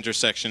into an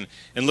intersection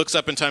and looks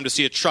up in time to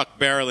see a truck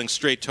barreling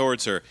straight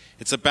towards her.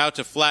 It's about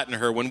to flatten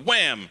her when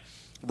wham!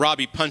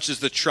 Robbie punches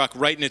the truck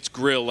right in its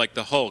grill like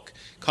the Hulk,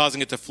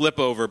 causing it to flip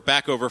over,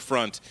 back over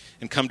front,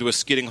 and come to a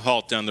skidding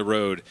halt down the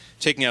road,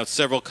 taking out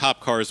several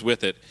cop cars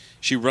with it.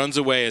 She runs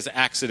away as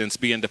accidents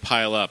begin to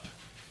pile up.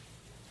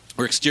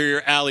 Or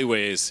exterior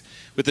alleyways.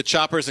 With the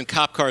choppers and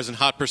cop cars in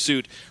hot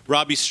pursuit,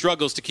 Robbie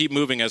struggles to keep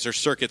moving as her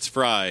circuits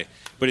fry.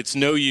 But it's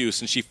no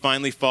use, and she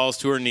finally falls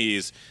to her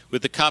knees.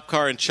 With the cop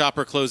car and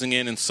chopper closing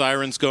in and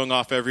sirens going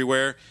off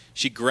everywhere,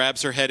 she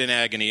grabs her head in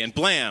agony, and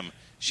blam!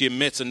 She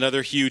emits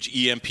another huge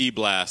EMP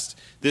blast,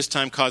 this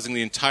time causing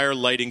the entire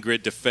lighting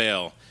grid to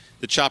fail.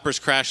 The choppers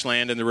crash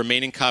land, and the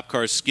remaining cop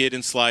cars skid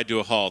and slide to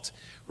a halt.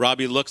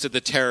 Robbie looks at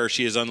the terror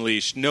she has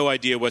unleashed, no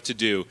idea what to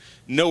do,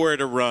 nowhere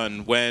to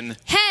run, when...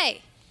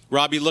 Hey!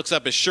 Robbie looks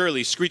up as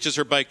Shirley screeches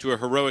her bike to a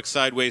heroic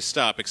sideways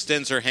stop,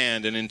 extends her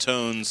hand, and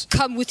intones,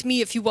 "Come with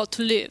me if you want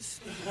to live."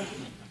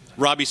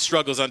 Robbie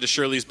struggles onto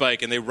Shirley's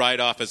bike, and they ride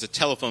off as a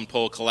telephone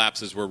pole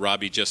collapses where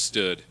Robbie just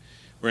stood.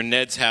 We're in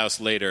Ned's house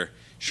later.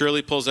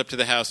 Shirley pulls up to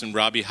the house, and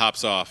Robbie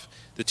hops off.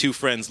 The two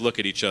friends look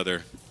at each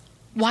other.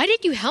 Why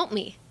did you help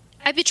me?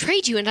 I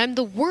betrayed you, and I'm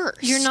the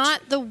worst. You're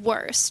not the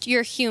worst.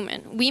 You're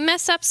human. We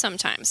mess up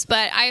sometimes,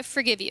 but I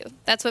forgive you.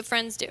 That's what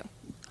friends do.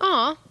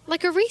 Aw,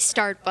 like a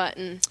restart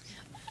button.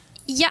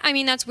 Yeah, I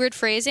mean, that's weird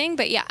phrasing,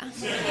 but yeah.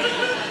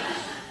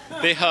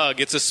 They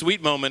hug. It's a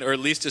sweet moment, or at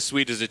least as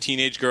sweet as a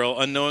teenage girl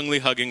unknowingly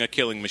hugging a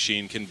killing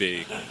machine can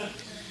be.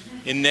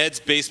 In Ned's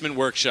basement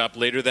workshop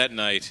later that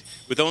night,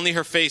 with only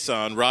her face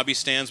on, Robbie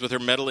stands with her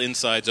metal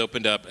insides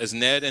opened up as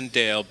Ned and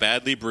Dale,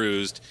 badly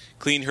bruised,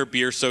 clean her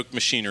beer-soaked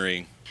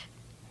machinery.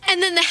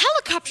 And then the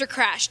helicopter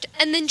crashed,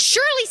 and then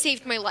Shirley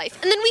saved my life,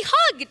 and then we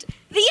hugged.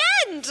 The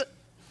end!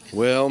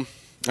 Well,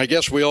 I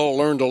guess we all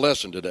learned a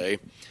lesson today.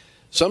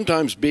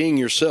 Sometimes being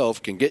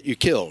yourself can get you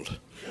killed.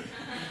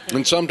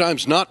 And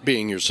sometimes not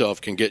being yourself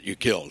can get you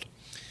killed.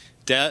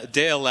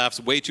 Dale laughs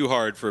way too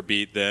hard for a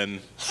beat, then...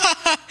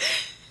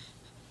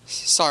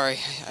 Sorry,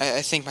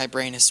 I think my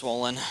brain is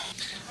swollen.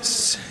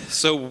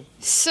 So,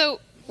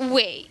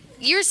 wait.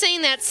 You're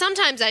saying that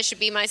sometimes I should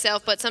be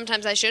myself, but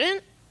sometimes I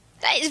shouldn't?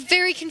 That is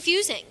very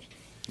confusing.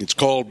 It's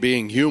called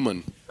being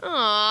human.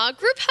 Aw,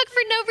 group hug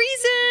for no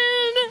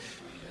reason.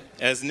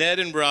 As Ned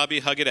and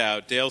Robbie hug it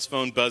out, Dale's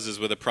phone buzzes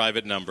with a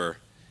private number.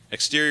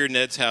 Exterior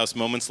Ned's house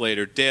moments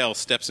later, Dale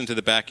steps into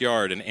the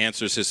backyard and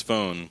answers his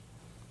phone.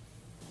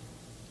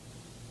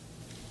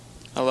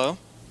 Hello?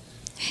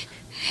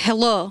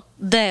 Hello,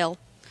 Dale.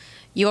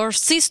 Your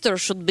sister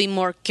should be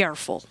more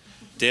careful.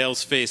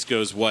 Dale's face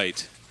goes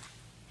white.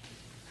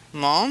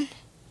 Mom?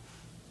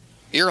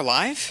 You're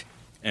alive?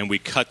 And we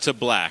cut to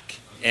black.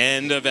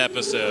 End of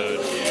episode.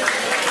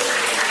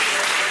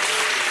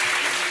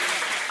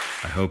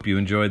 I hope you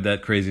enjoyed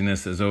that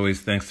craziness. As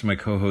always, thanks to my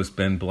co-host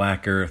Ben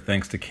Blacker.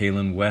 Thanks to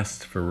Kaylin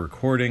West for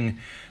recording.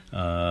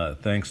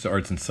 Thanks to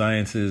Arts and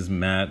Sciences,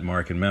 Matt,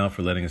 Mark, and Mal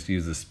for letting us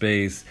use the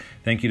space.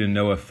 Thank you to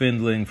Noah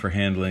Findling for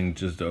handling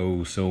just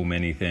so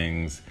many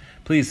things.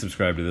 Please Please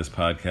subscribe to this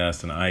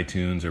podcast on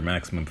iTunes or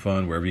Maximum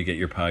Fun, wherever you get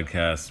your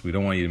podcasts. We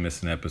don't want you to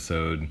miss an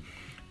episode.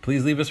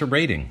 Please leave us a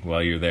rating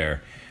while you're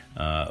there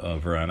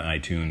over on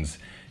iTunes.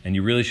 And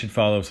you really should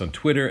follow us on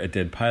Twitter at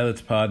Dead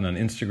Pilots Pod and on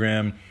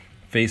Instagram,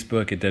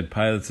 Facebook at Dead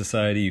Pilot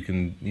Society. You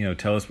can,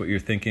 tell us what you're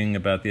thinking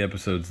about the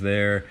episodes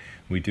there.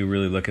 We do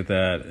really look at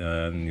that,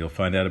 and you'll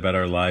find out about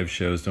our live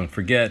shows. Don't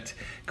forget,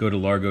 go to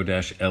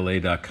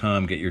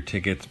largo-la.com, get your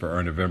tickets for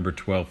our November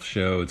 12th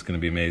show. It's going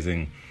to be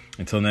amazing.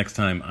 Until next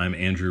time, I'm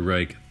Andrew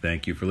Reich.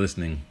 Thank you for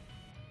listening.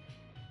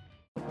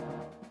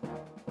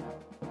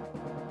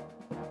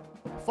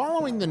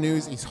 Following the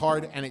news is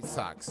hard and it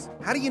sucks.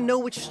 How do you know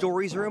which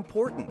stories are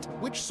important?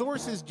 Which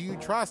sources do you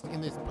trust in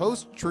this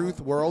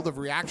post-truth world of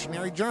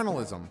reactionary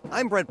journalism?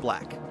 I'm Brent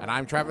Black. And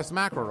I'm Travis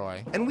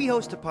McElroy. And we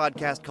host a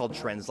podcast called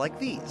Trends Like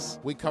These.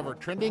 We cover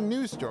trending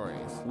news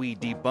stories. We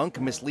debunk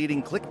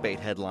misleading clickbait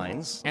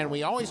headlines. And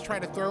we always try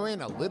to throw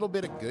in a little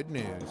bit of good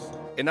news.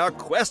 In our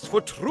quest for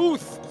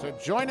truth! So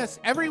join us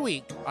every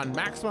week on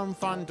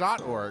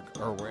MaximumFun.org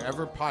or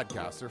wherever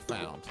podcasts are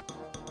found.